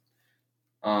for you.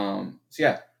 So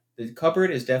yeah, the cupboard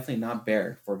is definitely not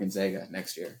bare for Gonzaga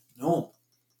next year. No.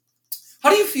 How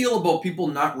do you feel about people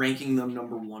not ranking them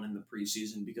number 1 in the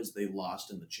preseason because they lost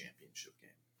in the championship game?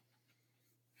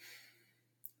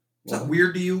 Is that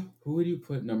weird to you? Who would you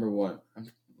put number 1?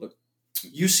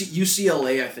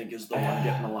 UCLA, I think, is the one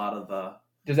getting a lot of the...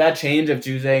 Does that change if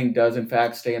Juzang does, in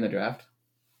fact, stay in the draft?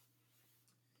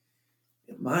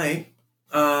 It might.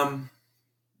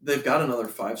 They've got another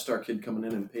 5-star kid coming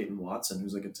in Peyton Watson,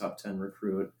 who's like a top 10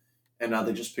 recruit. And now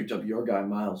they just picked up your guy,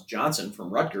 Miles Johnson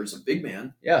from Rutgers, a big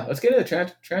man. Yeah, let's get into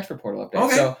the transfer portal update.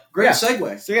 Okay, so, great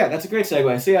segue. So, yeah, that's a great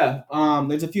segue. So, yeah,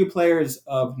 there's a few players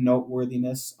of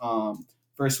noteworthiness.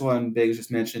 First one, Biggs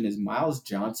just mentioned, is Miles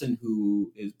Johnson,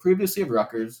 who is previously of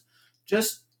Rutgers.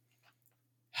 Just,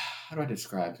 how do I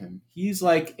describe him? He's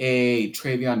like a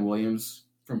Travion Williams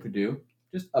from Purdue.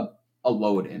 Just a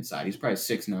load inside. He's probably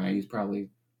 6'9". He's probably,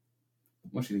 how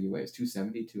much do you think he weighs?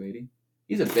 270, 280?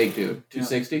 He's a big dude.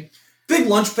 260? Yeah. Big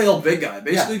lunch pail, big guy.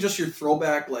 Basically just your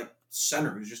throwback like center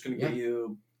who's just going to get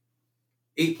you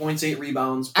 8 points, 8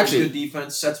 rebounds, actually good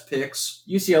defense, sets picks.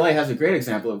 UCLA has a great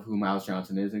example of who Miles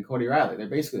Johnson is and Cody Riley. They're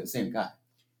basically the same guy.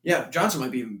 Yeah, Johnson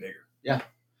might be even bigger. Yeah.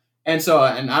 And so,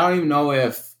 and I don't even know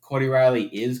if Cody Riley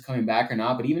is coming back or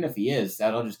not, but even if he is,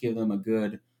 that'll just give them a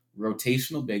good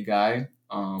rotational big guy.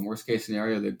 Worst case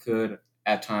scenario, they could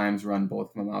at times run both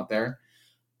of them out there.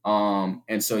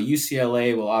 And so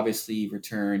UCLA will obviously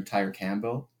return Tyre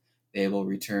Campbell. They will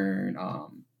return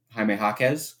Jaime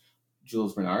Jaquez,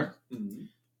 Jules Bernard. Mm-hmm.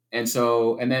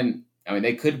 And then I mean,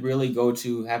 they could really go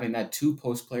to having that 2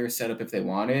 post players set up if they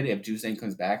wanted. If Juzang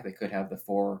comes back, they could have the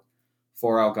four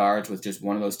out guards with just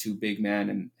one of those 2 big men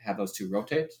and have those 2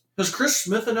 rotate. Has Chris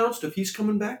Smith announced if he's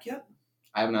coming back yet?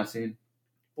 I have not seen.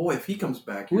 Boy, if he comes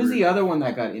back, who's the other one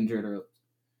that got injured? Or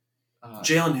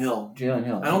Jalen Hill. Jalen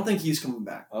Hill. I don't think he's coming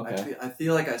back. Okay. I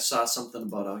feel like I saw something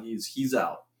about how he's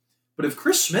out. But if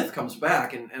Chris Smith comes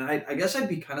back, and I guess I'd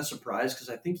be kind of surprised because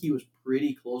I think he was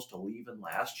pretty close to leaving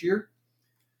last year.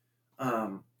 I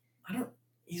don't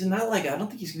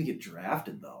think he's going to get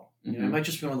drafted though. Mm-hmm. You know, he might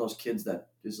just be one of those kids that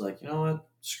is like, you know what,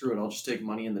 screw it, I'll just take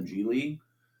money in the G League.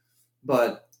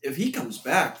 But if he comes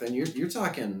back, then you're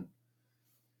talking,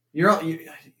 you're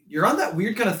on that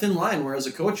weird kind of thin line where as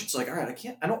a coach, it's like, all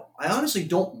right, I honestly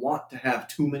don't want to have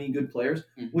too many good players,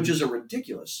 which is a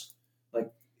ridiculous,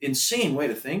 like insane way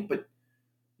to think. But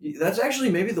that's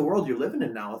actually maybe the world you're living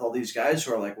in now with all these guys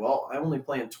who are like, well, I'm only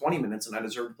playing 20 minutes and I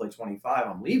deserve to play 25.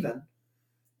 I'm leaving.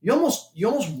 You almost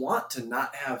want to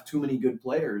not have too many good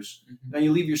players. Now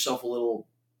you leave yourself a little,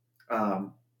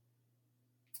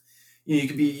 you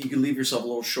could leave yourself a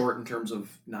little short in terms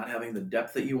of not having the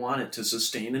depth that you want it to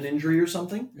sustain an injury or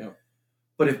something. Yeah.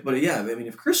 But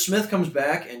if Chris Smith comes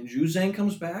back and Juzang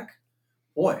comes back,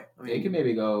 boy, I mean, they could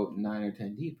maybe go 9 or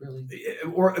 10 deep, really.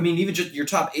 Or even just your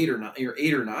top 8 or 9, your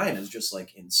 8 or 9 is just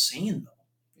like insane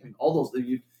though. I mean, all those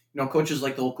coaches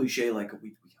like the whole cliche like we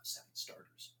have 7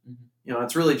 starters. Mm-hmm.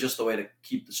 It's really just the way to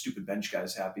keep the stupid bench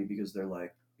guys happy because they're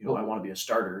like, I want to be a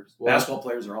starter. Basketball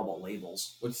players are all about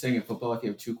labels. What's saying in football? If you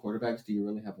have 2 quarterbacks, do you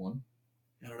really have 1?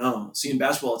 I don't know. See, in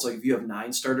basketball, it's like if you have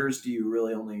 9 starters, do you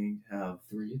really only have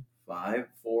 3, 5,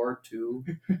 4, 2?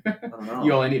 I don't know.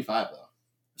 You only need 5 though.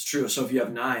 It's true. So if you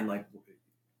have 9, like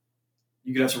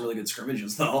you could have some really good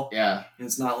scrimmages though. Yeah. And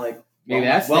it's not like maybe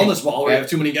that's wellness ball where you have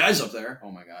too many guys up there.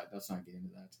 Oh my God, let's not get into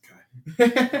that.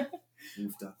 Okay.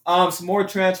 Some more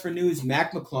transfer news.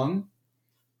 Mac McClung,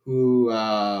 who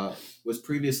was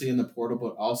previously in the portal,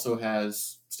 but also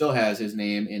still has his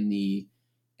name in the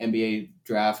NBA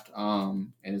draft,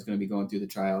 and is going to be going through the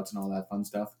tryouts and all that fun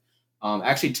stuff.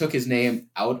 Actually took his name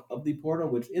out of the portal,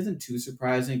 which isn't too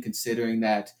surprising considering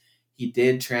that he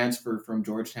did transfer from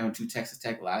Georgetown to Texas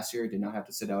Tech last year. Did not have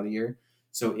to sit out a year.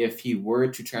 So if he were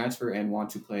to transfer and want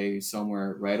to play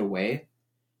somewhere right away,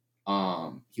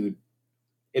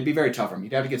 it'd be very tough for him.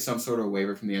 He'd have to get some sort of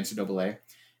waiver from the NCAA.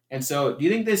 And so do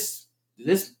you think does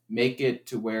this make it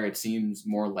to where it seems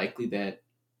more likely that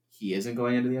he isn't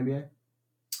going into the NBA?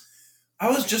 I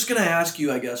was just going to ask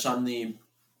you, I guess, on the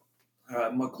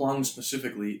McClung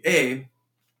specifically,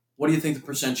 what do you think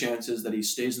the % chance is that he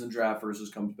stays in the draft versus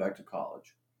comes back to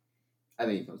college? I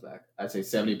think he comes back. I'd say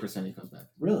 70% he comes back.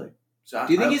 Really? So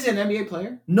do you think he's an NBA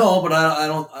player? No, but I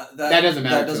don't. That doesn't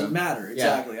matter. That doesn't matter.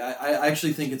 Exactly. Yeah. I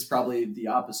actually think it's probably the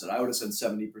opposite. I would have said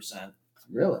 70%.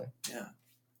 Really? Yeah.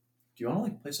 Do you want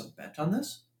to place a bet on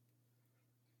this?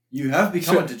 You have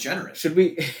become a degenerate. Should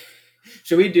we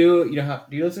do? Do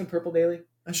you listen to Purple Daily?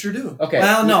 I sure do. Okay.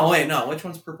 Well, no. Which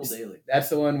one's Purple Daily? That's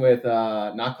the one with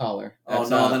not Caller. That's,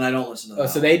 then I don't listen to that.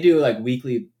 So they do like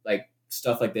weekly like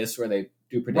stuff like this where they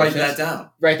do predictions.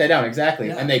 Write that down, exactly.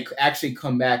 Yeah. And they actually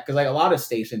come back because like a lot of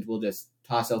stations will just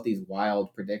toss out these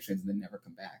wild predictions and then never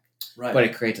come back. Right.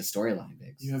 To create a storyline,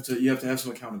 Biggs. You have to have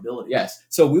some accountability. Yes.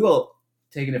 So we will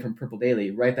taking it from Purple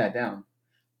Daily. Write that down,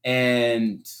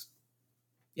 and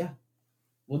yeah,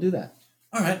 we'll do that.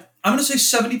 All right. I'm going to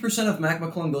say 70% of Mac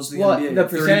McClung goes to the NBA. The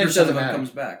percentage doesn't matter. Comes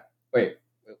back. Wait,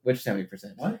 which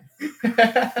 70%? What?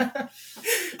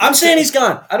 I'm saying he's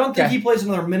gone. I don't think he plays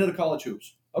another minute of college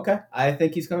hoops. Okay. I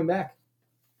think he's coming back.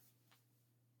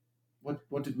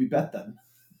 What did we bet then?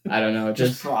 I don't know.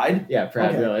 Just pride? Yeah,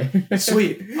 pride, really.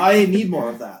 Sweet. I need more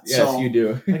of that. Yes, so you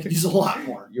do. I could use a lot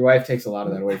more. Your wife takes a lot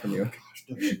of that away from you.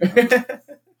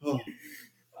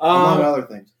 Among other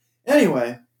things.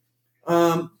 Anyway,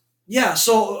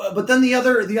 so, but then the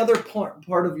other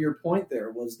part of your point there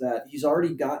was that he's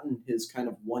already gotten his kind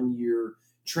of 1 year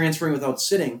transferring without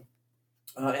sitting.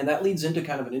 And that leads into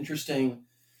kind of an interesting,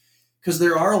 because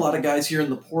there are a lot of guys here in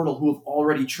the portal who have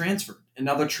already transferred and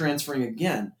now they're transferring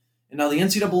again. And now the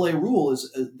NCAA rule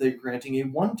is they're granting a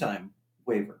one-time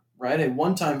waiver, right? A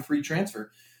one-time free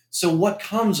transfer. So what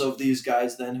comes of these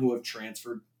guys then who have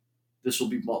transferred? This will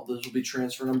be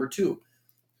transfer number 2.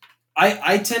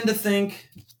 I tend to think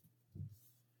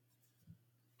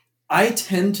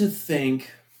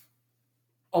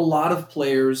a lot of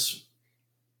players.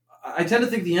 I tend to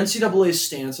think the NCAA's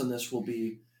stance on this will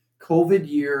be COVID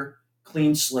year,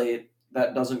 clean slate.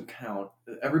 That doesn't count.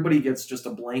 Everybody gets just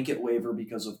a blanket waiver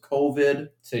because of COVID.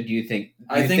 So do you think?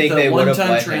 I think the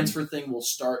one-time transfer thing will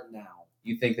start now.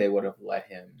 You think they would have let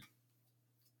him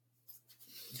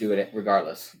do it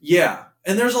regardless. Yeah,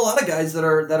 and there's a lot of guys that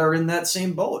are in that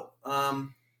same boat.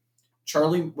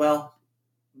 Charlie, well,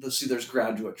 there's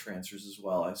graduate transfers as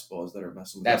well, I suppose, that are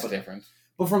messing with That's that. different.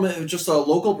 But from just a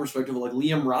local perspective, like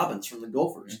Liam Robbins from the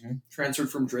Gophers, Mm-hmm.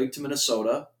 transferred from Drake to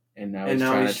Minnesota. And now he's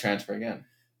trying to transfer again.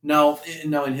 Now,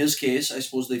 in his case, I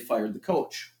suppose they fired the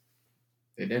coach.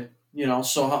 They did.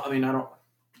 So, I mean,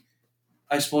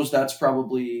 I suppose that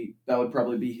would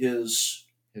probably be his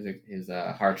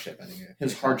hardship, I think.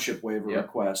 His hardship waiver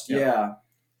request. Yep. Yeah.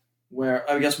 Where,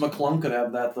 I guess McClung could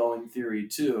have that, though, in theory,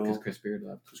 too. Because Chris Beard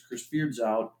left. Because Chris Beard's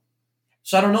out.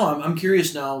 So, I don't know. I'm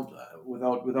curious now,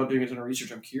 without doing a ton of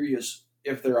research, I'm curious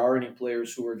if there are any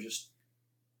players who are just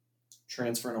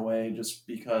transferring away just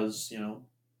because,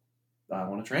 I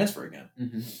want to transfer again.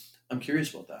 Mm-hmm. I'm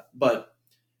curious about that. But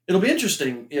it'll be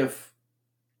interesting if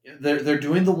they're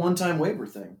doing the one-time waiver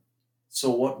thing.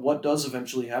 So what does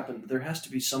eventually happen? There has to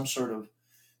be some sort of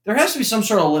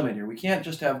limit here. We can't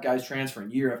just have guys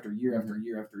transferring year after year after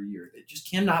year after year. It just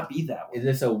cannot be that way. Is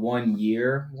this a 1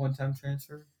 year one-time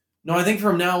transfer? No, I think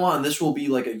from now on this will be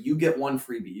like you get one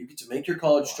freebie. You get to make your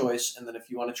college choice, and then if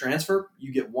you want to transfer,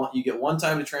 you get one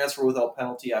time to transfer without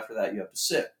penalty. After that, you have to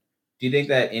sit. Do you think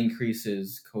that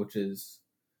increases coaches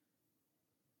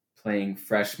playing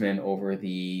freshmen over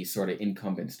the sort of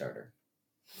incumbent starter?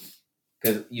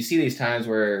 Because you see these times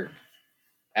where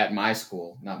at my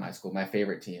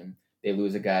favorite team, they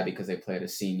lose a guy because they played a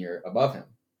senior above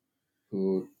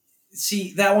him.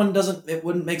 See, that one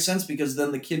wouldn't make sense because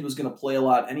then the kid was going to play a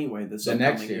lot anyway the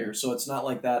next year. So it's not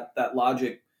like that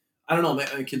logic. I don't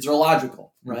know. Kids are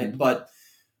logical, right? Mm-hmm. But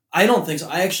I don't think so.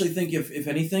 I actually think if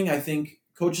anything, I think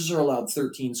coaches are allowed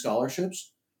 13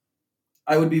 scholarships.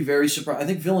 I would be very surprised. I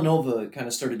think Villanova kind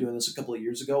of started doing this a couple of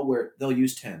years ago where they'll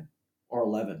use 10 or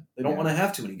 11. They don't want to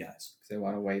have too many guys. Because they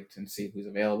want to wait and see who's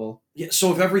available. Yeah.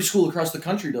 So if every school across the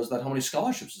country does that, how many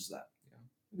scholarships is that?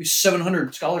 Maybe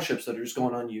 700 scholarships that are just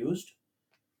going unused.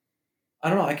 I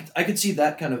don't know. I could see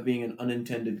that kind of being an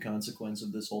unintended consequence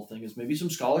of this whole thing is maybe some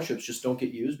scholarships just don't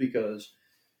get used because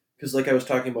like I was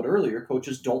talking about earlier,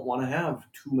 coaches don't want to have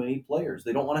too many players.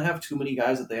 They don't want to have too many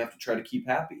guys that they have to try to keep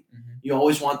happy. Mm-hmm. You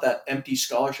always want that empty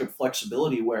scholarship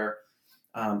flexibility where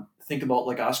think about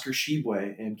like Oscar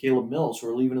Shibwe and Caleb Mills who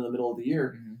are leaving in the middle of the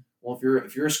year. Mm-hmm. Well,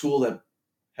 if you're a school that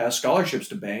has scholarships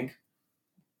to bank,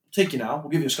 take you now. We'll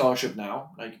give you a scholarship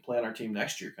now. Now you can play on our team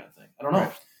next year kind of thing. I don't know.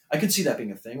 Right. I could see that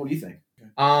being a thing. What do you think?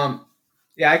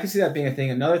 Yeah, I can see that being a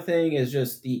thing. Another thing is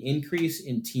just the increase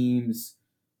in teams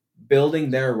building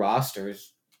their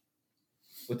rosters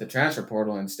with the transfer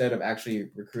portal instead of actually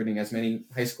recruiting as many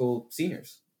high school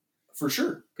seniors. For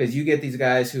sure. Because you get these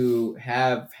guys who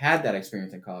have had that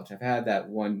experience in college, have had that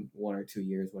one or 2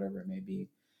 years, whatever it may be,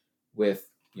 with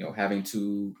having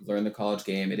to learn the college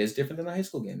game. It is different than the high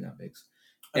school game now, Biggs.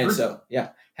 And so,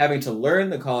 having to learn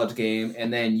the college game,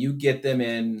 and then you get them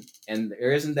in, and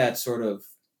there isn't that sort of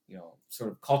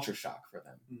culture shock for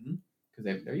them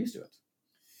because they're used to it.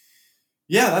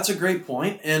 Yeah, that's a great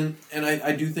point, and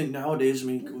I do think nowadays, I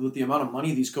mean, with the amount of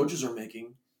money these coaches are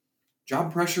making,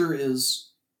 job pressure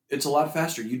it's a lot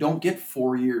faster. You don't get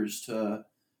 4 years to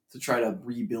try to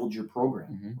rebuild your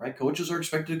program, right? Coaches are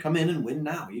expected to come in and win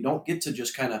now. You don't get to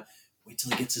just kind of wait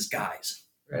till he gets his guys.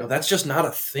 Right. That's just not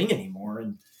a thing anymore.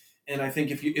 And I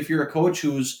think if you're a coach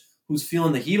who's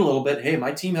feeling the heat a little bit, hey,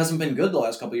 my team hasn't been good the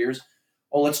last couple of years.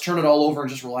 Oh, let's turn it all over and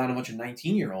just rely on a bunch of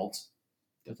 19-year-olds.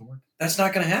 Doesn't work. That's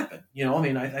not going to happen.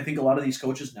 I think a lot of these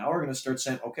coaches now are going to start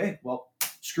saying, okay, well,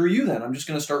 screw you then. I'm just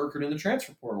going to start recruiting the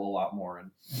transfer portal a lot more,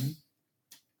 and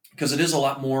because it is a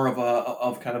lot more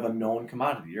of kind of a known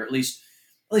commodity, or at least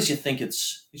you think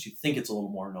it's a little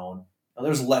more known. Now,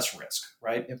 there's less risk,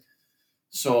 right? Yep.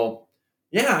 So.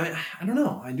 Yeah, I don't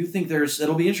know. I do think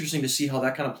it'll be interesting to see how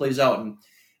that kind of plays out, and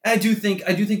I do think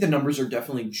the numbers are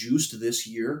definitely juiced this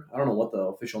year. I don't know what the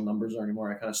official numbers are anymore.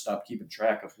 I kind of stopped keeping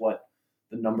track of what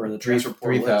the number of the transfer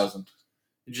portal 3,000.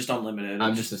 It's just unlimited.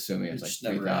 I'm just assuming it's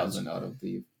like 3,000 out of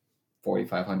the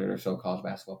 4,500 or so college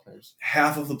basketball players.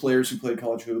 Half of the players who played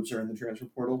college hoops are in the transfer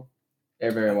portal. They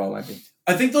very well might be.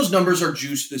 I think those numbers are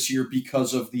juiced this year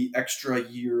because of the extra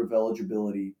year of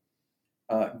eligibility.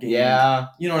 Game. Yeah,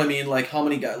 you know what I mean. Like how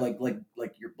many guys, like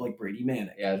Brady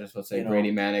Manick. Yeah, just let's say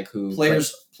Brady Manick, who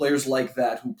players like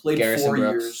that who played Garrison 4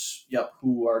 Brooks. Years. Yep,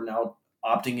 who are now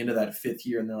opting into that 5th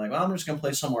year, and they're like, well, I'm just going to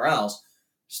play somewhere else.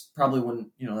 Probably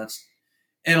when that's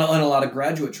and a lot of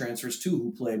graduate transfers too,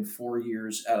 who played 4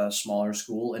 years at a smaller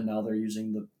school, and now they're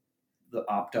using the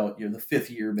opt out year, the 5th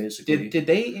year basically. Did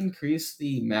they increase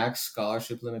the max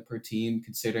scholarship limit per team,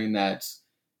 considering that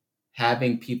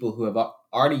having people who have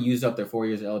already used up their 4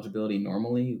 years of eligibility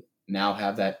normally now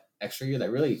have that extra year,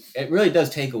 it really does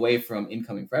take away from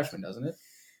incoming freshmen, doesn't it?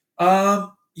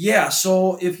 Yeah.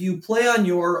 So if you play on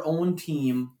your own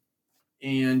team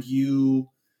and you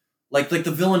like the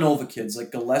Villanova kids,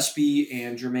 like Gillespie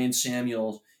and Jermaine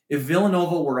Samuels, if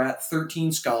Villanova were at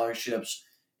 13 scholarships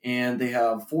and they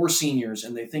have 4 seniors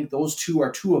and they think those two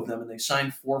are 2 of them and they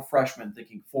signed 4 freshmen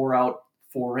thinking 4 out,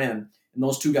 4 in, and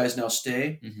those 2 guys now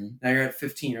stay, now you're at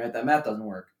 15, right? That math doesn't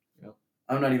work. Yep.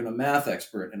 I'm not even a math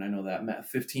expert, and I know that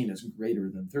 15 is greater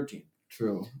than 13.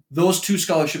 True. Those 2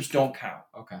 scholarships don't count.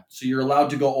 Okay. So you're allowed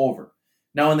to go over.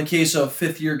 Now, in the case of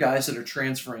fifth-year guys that are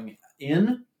transferring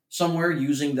in somewhere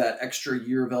using that extra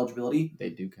year of eligibility, they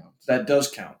do count. That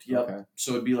does count. Yep. Okay.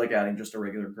 So it'd be like adding just a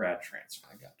regular grad transfer.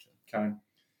 I gotcha. Okay.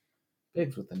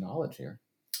 Biggs with the knowledge here.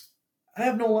 I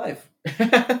have no life.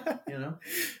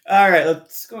 All right,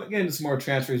 let's get into some more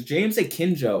transfers. James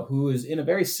Akinjo, who is in a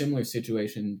very similar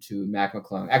situation to Mac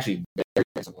McClung, actually very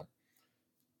similar,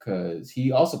 because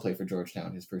he also played for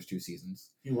Georgetown his first 2 seasons.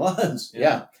 He was.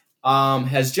 Yeah.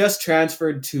 Has just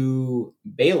transferred to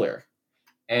Baylor.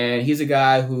 And he's a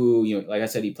guy who, like I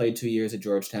said, he played 2 years at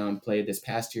Georgetown, played this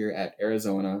past year at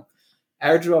Arizona,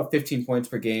 averaged about 15 points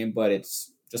per game, but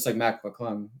it's just like Mac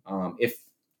McClung. If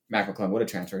Mac McClung would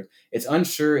have transferred, it's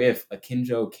unsure if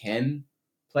Akinjo can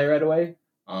play right away.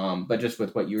 But just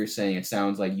with what you were saying, it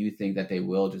sounds like you think that they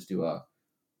will just do a,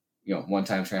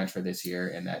 one-time transfer this year,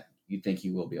 and that you think he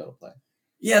will be able to play.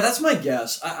 Yeah, that's my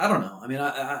guess. I don't know. I mean,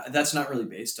 I that's not really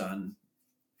based on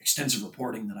extensive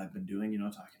reporting that I've been doing,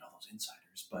 talking to all those insiders.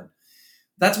 But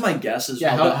that's my guess.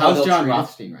 How's John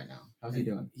Rothstein right now? How's he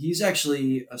doing? He's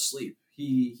actually asleep.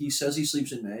 He says he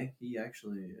sleeps in May. He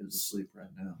actually is asleep right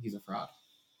now. He's a fraud.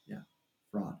 Yeah,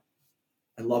 fraud.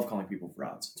 I love calling people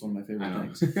frauds. It's one of my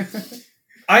favorite things.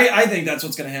 I think that's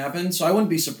what's going to happen. So I wouldn't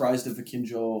be surprised if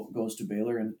Akinjo goes to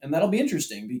Baylor, and that'll be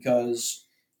interesting because,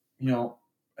 I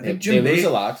think they lose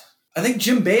a lot. I think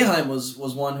Jim Boeheim was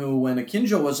one who, when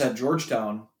Akinjo was at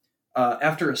Georgetown,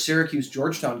 after a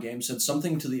Syracuse-Georgetown game, said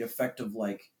something to the effect of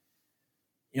like,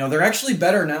 they're actually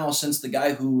better now since the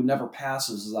guy who never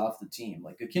passes is off the team.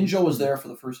 Like Akinjo was there for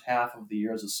the first half of the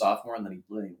year as a sophomore, and then he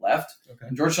left. Okay.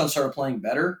 And Georgetown started playing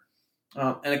better.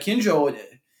 And Akinjo,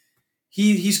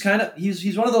 he's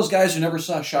one of those guys who never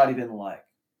saw a shot he didn't like.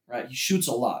 Right? He shoots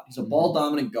a lot. He's a ball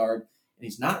dominant guard, and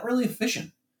he's not really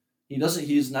efficient.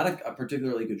 He's not a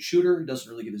particularly good shooter. He doesn't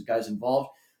really get his guys involved.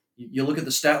 You look at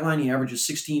the stat line, he averages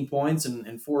 16 points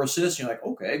and 4 assists. You're like,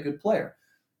 okay, good player.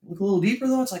 Look a little deeper,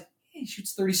 though. It's like, he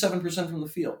shoots 37% from the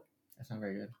field. That's not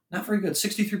very good. Not very good.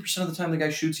 63% of the time the guy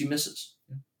shoots, he misses.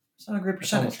 Yeah. It's not a great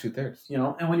percentage. Almost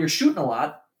 2/3. And when you're shooting a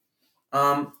lot,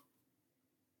 not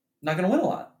going to win a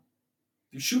lot.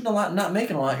 If you're shooting a lot and not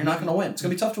making a lot, you're not going to win. It's going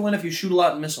to be tough to win if you shoot a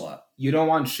lot and miss a lot. You don't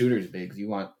want shooters, Biggs. You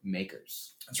want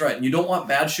makers. That's right. And you don't want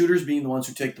bad shooters being the ones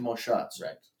who take the most shots.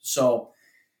 Right. So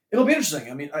it'll be interesting.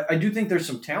 I mean, I do think there's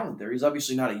some talent there. He's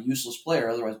obviously not a useless player.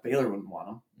 Otherwise, Baylor wouldn't want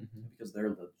him because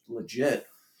they're legit.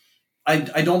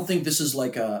 I don't think this is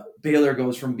like a Baylor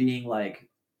goes from being like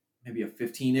maybe a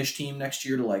 15-ish team next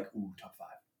year to like, top 5.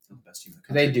 They're the best team in the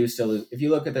country. They do still lose. If you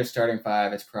look at their starting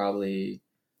 5, it's probably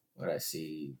what I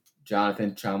see.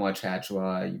 Jonathan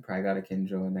Tchamwa-Tchatchoua. You probably got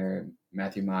Akinjo in there.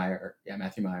 Matthew Meyer.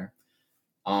 Kendall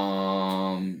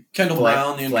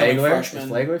Brown, the incoming freshman. Is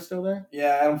Flagler still there?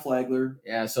 Yeah, Adam Flagler.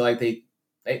 Yeah, so like they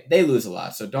lose a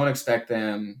lot. So don't expect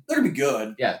them. They're gonna be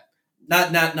good. Yeah.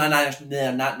 Not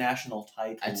national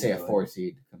title. I'd say a 4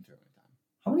 seed come through.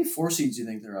 How many 4 seeds do you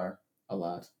think there are? A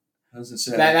lot. How does it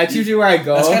say? That's usually where I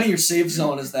go. That's kind of your safe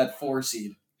zone. Is that 4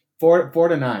 seed? 4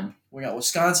 to 9. We got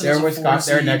Wisconsin.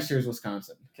 They're next year's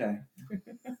Wisconsin. Okay.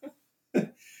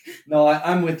 No,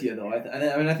 I'm with you though.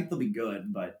 I mean, I think they'll be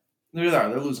good, but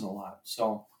they're losing a lot.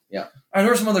 So yeah. All right,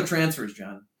 there are some other transfers,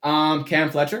 John. Cam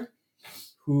Fletcher,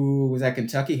 who was at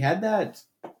Kentucky, had that.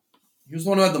 He was the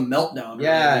one who had the meltdown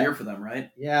earlier in the year for them, right?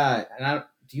 Yeah, and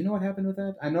do you know what happened with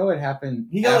that? I know it happened.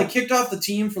 He got kicked off the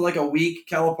team for like a week.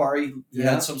 Calipari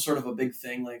had some sort of a big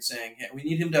thing like saying, hey, we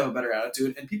need him to have a better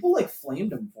attitude. And people like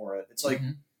flamed him for it. It's like,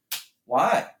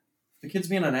 why? The kid's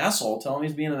being an asshole. Tell him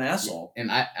he's being an asshole.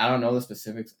 And I don't know the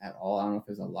specifics at all. I don't know if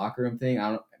it's a locker room thing.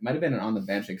 It might have been on the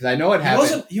bench because I know it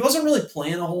happened. He wasn't really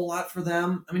playing a whole lot for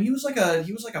them. I mean, he was like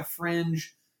a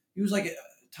fringe. He was like a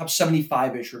top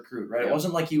 75-ish recruit, right? Yeah. It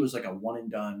wasn't like he was like a one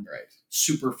and done, right?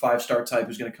 Super 5-star type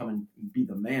who's going to come and be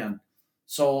the man.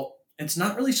 So it's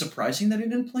not really surprising that he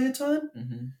didn't play a ton.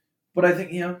 Mm-hmm. But I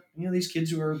think these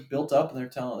kids who are built up and they're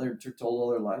told all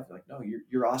their life, like, no,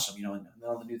 you're awesome. And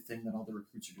now the new thing that all the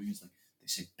recruits are doing is like they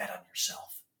say, bet on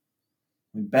yourself.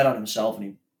 He bet on himself,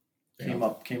 and he came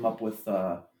up with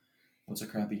what's a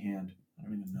crappy hand? I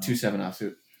don't even know. 2-7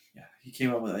 offsuit. Yeah, he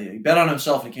came up with he bet on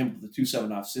himself and he came up with the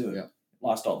 2-7 off suit. Yeah.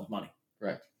 Lost all his money.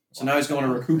 Right. So now he's going to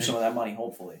recoup some of that money,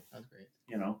 hopefully. That's great.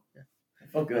 You know? Yeah.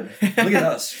 It felt good. Look at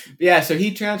us. Yeah, so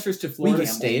he transfers to Florida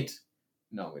gamble. State.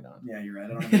 No, we don't. Yeah, you're right. I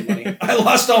don't have any money. I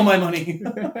lost all my money.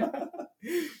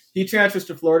 He transfers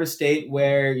to Florida State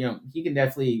where, he can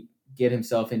definitely get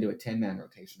himself into a 10-man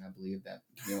rotation, I believe, that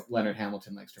Leonard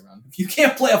Hamilton likes to run. If you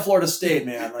can't play at Florida State,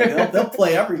 man, like they'll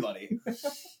play everybody. They're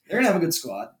going to have a good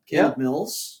squad. Caleb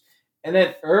Mills. And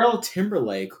then Earl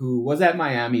Timberlake, who was at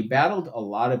Miami, battled a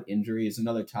lot of injuries,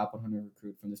 another top 100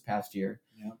 recruit from this past year,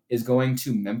 is going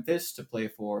to Memphis to play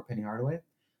for Penny Hardaway.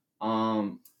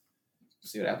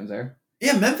 See what happens there.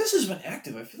 Yeah, Memphis has been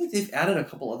active. I feel like they've added a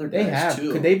couple other guys,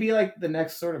 too. Could they be like the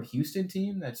next sort of Houston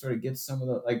team that sort of gets some of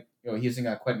the, Houston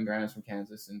got Quentin Grimes from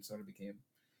Kansas and sort of became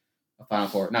a Final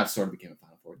Four. Not sort of became a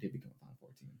Final Four, did become a Final Four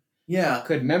team. Yeah.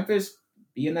 Could Memphis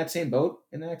be in that same boat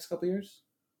in the next couple of years?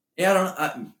 Yeah, I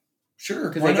don't know. Sure.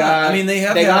 Because they got,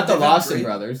 they got the Lawson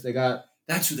brothers.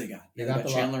 That's who they got. They got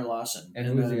Chandler Lawson. And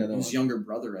who's the other one? His younger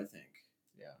brother, I think.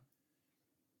 Yeah.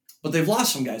 But they've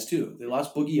lost some guys, too. They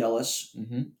lost Boogie Ellis.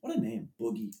 Mm-hmm. What a name,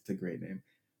 Boogie. It's a great name.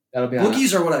 That'll be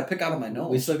Boogies are what I pick out of my nose.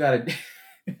 We still got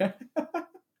to...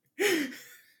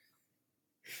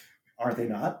 Are they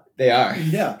not? They are.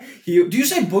 Yeah. Do you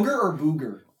say booger or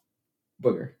booger?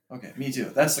 Booger. Okay, me too.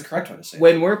 That's the correct way to say it.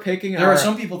 When we're picking There are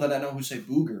some people that I know who say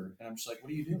booger, and I'm just like,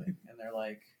 what are you doing? And they're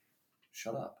like,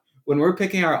 shut up. When we're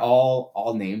picking our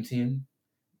all name team,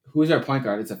 who's our point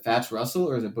guard? Is it Fats Russell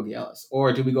or is it Boogie Ellis?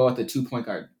 Or do we go with the 2 point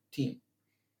guard team?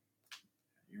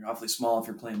 You're awfully small if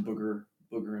you're playing booger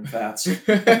and Fats.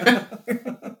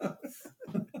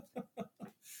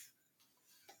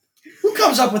 Who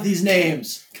comes up with these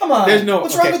names? Come on.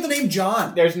 What's wrong with the name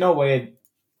John? There's no way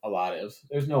a lot is.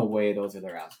 There's no way those are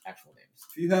their actual names.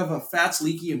 If you have a Fats,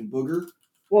 Leaky, and Booger.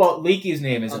 Well, Leaky's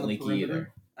name isn't Leaky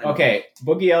either. Okay,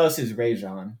 Boogie Ellis is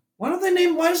Rajon. Why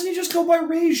doesn't he just go by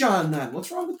Rajon then?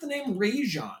 What's wrong with the name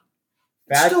Rajon?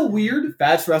 It's still weird.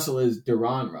 Fats Russell is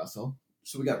Deron Russell.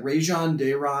 So we got Rajon,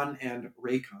 Dayron, and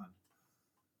Raycon.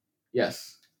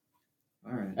 Yes.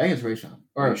 All right. I think it's Rajon.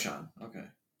 Rajon. Okay.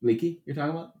 Leaky, you're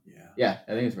talking about? Yeah. Yeah,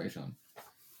 I think it's Rajon.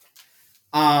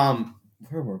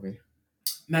 Where were we?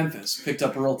 Memphis picked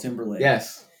up Earl Timberlake.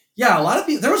 Yes. Yeah, a lot of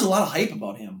people. There was a lot of hype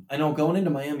about him. I know going into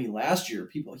Miami last year,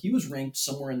 he was ranked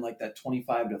somewhere in like that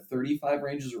 25 to 35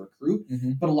 range as a recruit.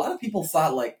 Mm-hmm. But a lot of people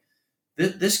thought like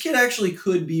this kid actually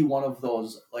could be one of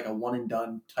those like a one and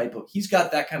done type of. He's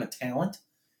got that kind of talent.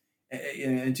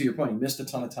 And to your point, he missed a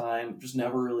ton of time. Just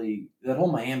never really. That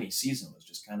whole Miami season was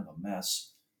just kind of a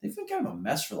mess. They've been kind of a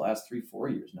mess for the last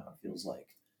 3-4 years now. It feels like.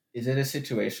 Is it a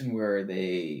situation where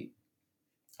they,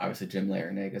 obviously Jim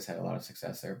Larinagas had a lot of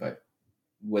success there, but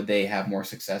would they have more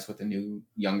success with a new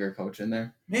younger coach in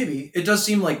there? Maybe. It does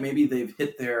seem like maybe they've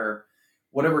hit their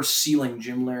whatever ceiling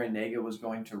Jim Larinaga was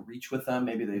going to reach with them.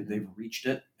 Maybe they've reached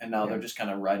it, and now they're just kind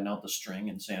of riding out the string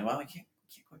and saying, "Well, I can't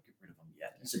quite get rid of him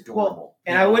yet. It's adorable." Well,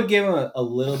 and I would give them a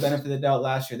little benefit of the doubt.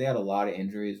 Last year, they had a lot of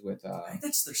injuries with. I think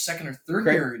that's their second or third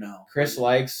year now. Chris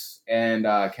Likes and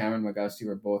Cameron McGusty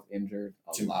were both injured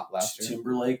a lot last year.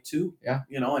 Timberlake too. Yeah,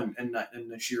 and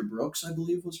Nasir Brooks, I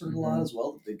believe, was hurt a lot as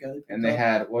well. The big guy. And they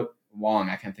had Wong.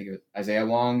 I can't think of it. Isaiah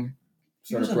Wong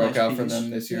sort of broke out for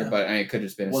them this year, but it could have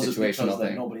just been a situational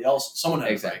thing. Nobody else. Someone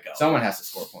had to break out. Someone has to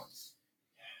score points.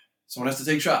 Someone has to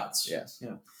take shots. Yes.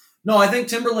 Yeah. No, I think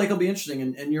Timberlake will be interesting,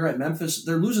 and you're right. Memphis,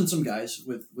 they're losing some guys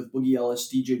with Boogie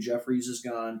Ellis. DJ Jeffries is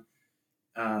gone.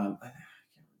 I can't remember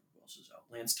who else is out.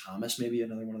 Lance Thomas, maybe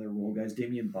another one of their role guys.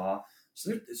 Damian Baugh.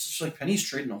 So it's just like Penny's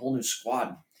trading a whole new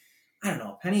squad. I don't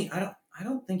know. Penny, I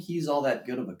don't think he's all that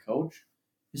good of a coach.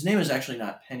 His name is actually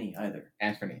not Penny either.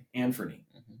 Anthony.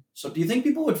 Mm-hmm. So do you think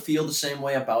people would feel the same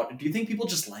way about it? Do you think people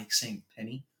just like saying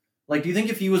Penny? Like, do you think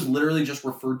if he was literally just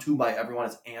referred to by everyone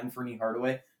as Anthony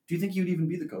Hardaway, do you think he would even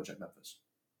be the coach at Memphis?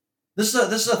 This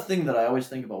is a thing that I always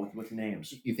think about with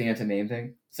names. You think it's a name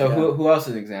thing? So who else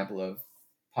is an example of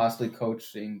possibly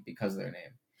coaching because of their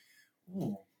name?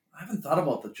 Oh, I haven't thought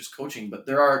about that just coaching, but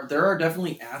there are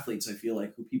definitely athletes I feel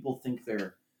like who people think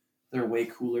they're way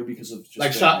cooler because of just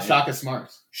like Shaka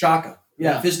Smart. Shaka.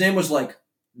 Yeah. If his name was like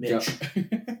Mitch.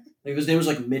 If his name was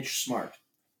like Mitch Smart.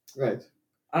 Right.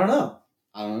 I don't know.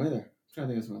 I don't know either. I'm trying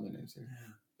to think of some other names here.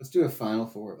 Yeah. Let's do a final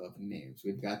four of names.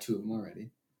 We've got 2 of them already.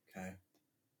 Okay.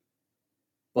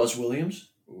 Buzz Williams.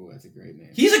 Ooh, that's a great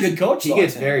name. He's a good coach. He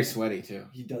gets very sweaty too.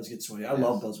 He does get sweaty. I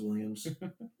love Buzz Williams.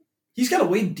 He's got a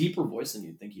way deeper voice than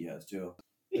you'd think he has too.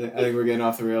 I think we're getting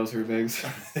off the rails here, Biggs. I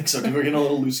think so. We're getting a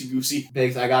little loosey-goosey.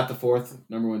 Biggs, I got the 4th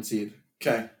number 1 seed.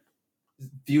 Okay.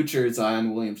 Future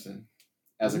Zion Williamson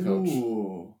as a coach.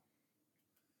 Ooh.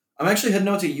 I'm actually heading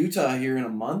out to Utah here in a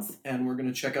month, and we're going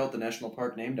to check out the national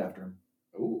park named after him.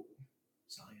 Ooh.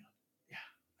 Zion. Yeah,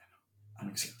 I know. I'm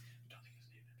excited. I don't think it's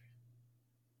named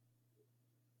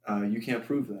after him. You can't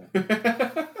prove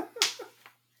that.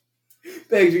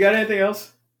 Thanks. You got anything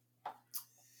else?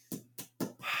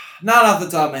 Not off the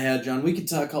top of my head, John. We could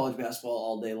talk college basketball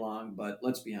all day long, but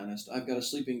let's be honest. I've got a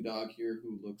sleeping dog here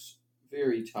who looks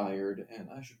very tired, and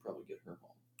I should probably get her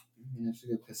home. I should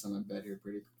get piss on my bed here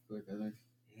pretty quick, I think.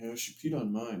 Yeah, she peed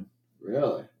on mine.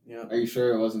 Really? Yeah. Are you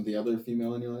sure it wasn't the other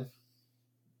female in your life?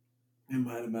 It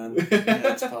might have been.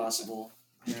 Yeah, it's possible.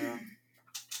 Yeah.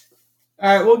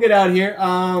 All right, we'll get out of here.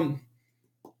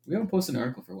 We haven't posted an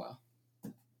article for a while.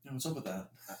 Yeah, what's up with that?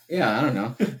 Yeah, I don't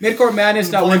know.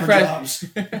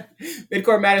 Midcourtmadness.wordpress.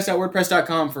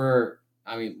 Midcourtmadness.wordpress.com for.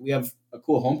 I mean, we have a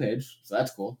cool homepage, so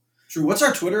that's cool. True. What's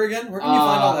our Twitter again? Where can you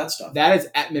find all that stuff? That is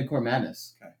at Midcourt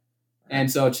Madness. Okay. And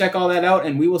so check all that out,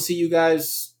 and we will see you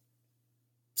guys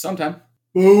sometime.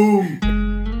 Boom.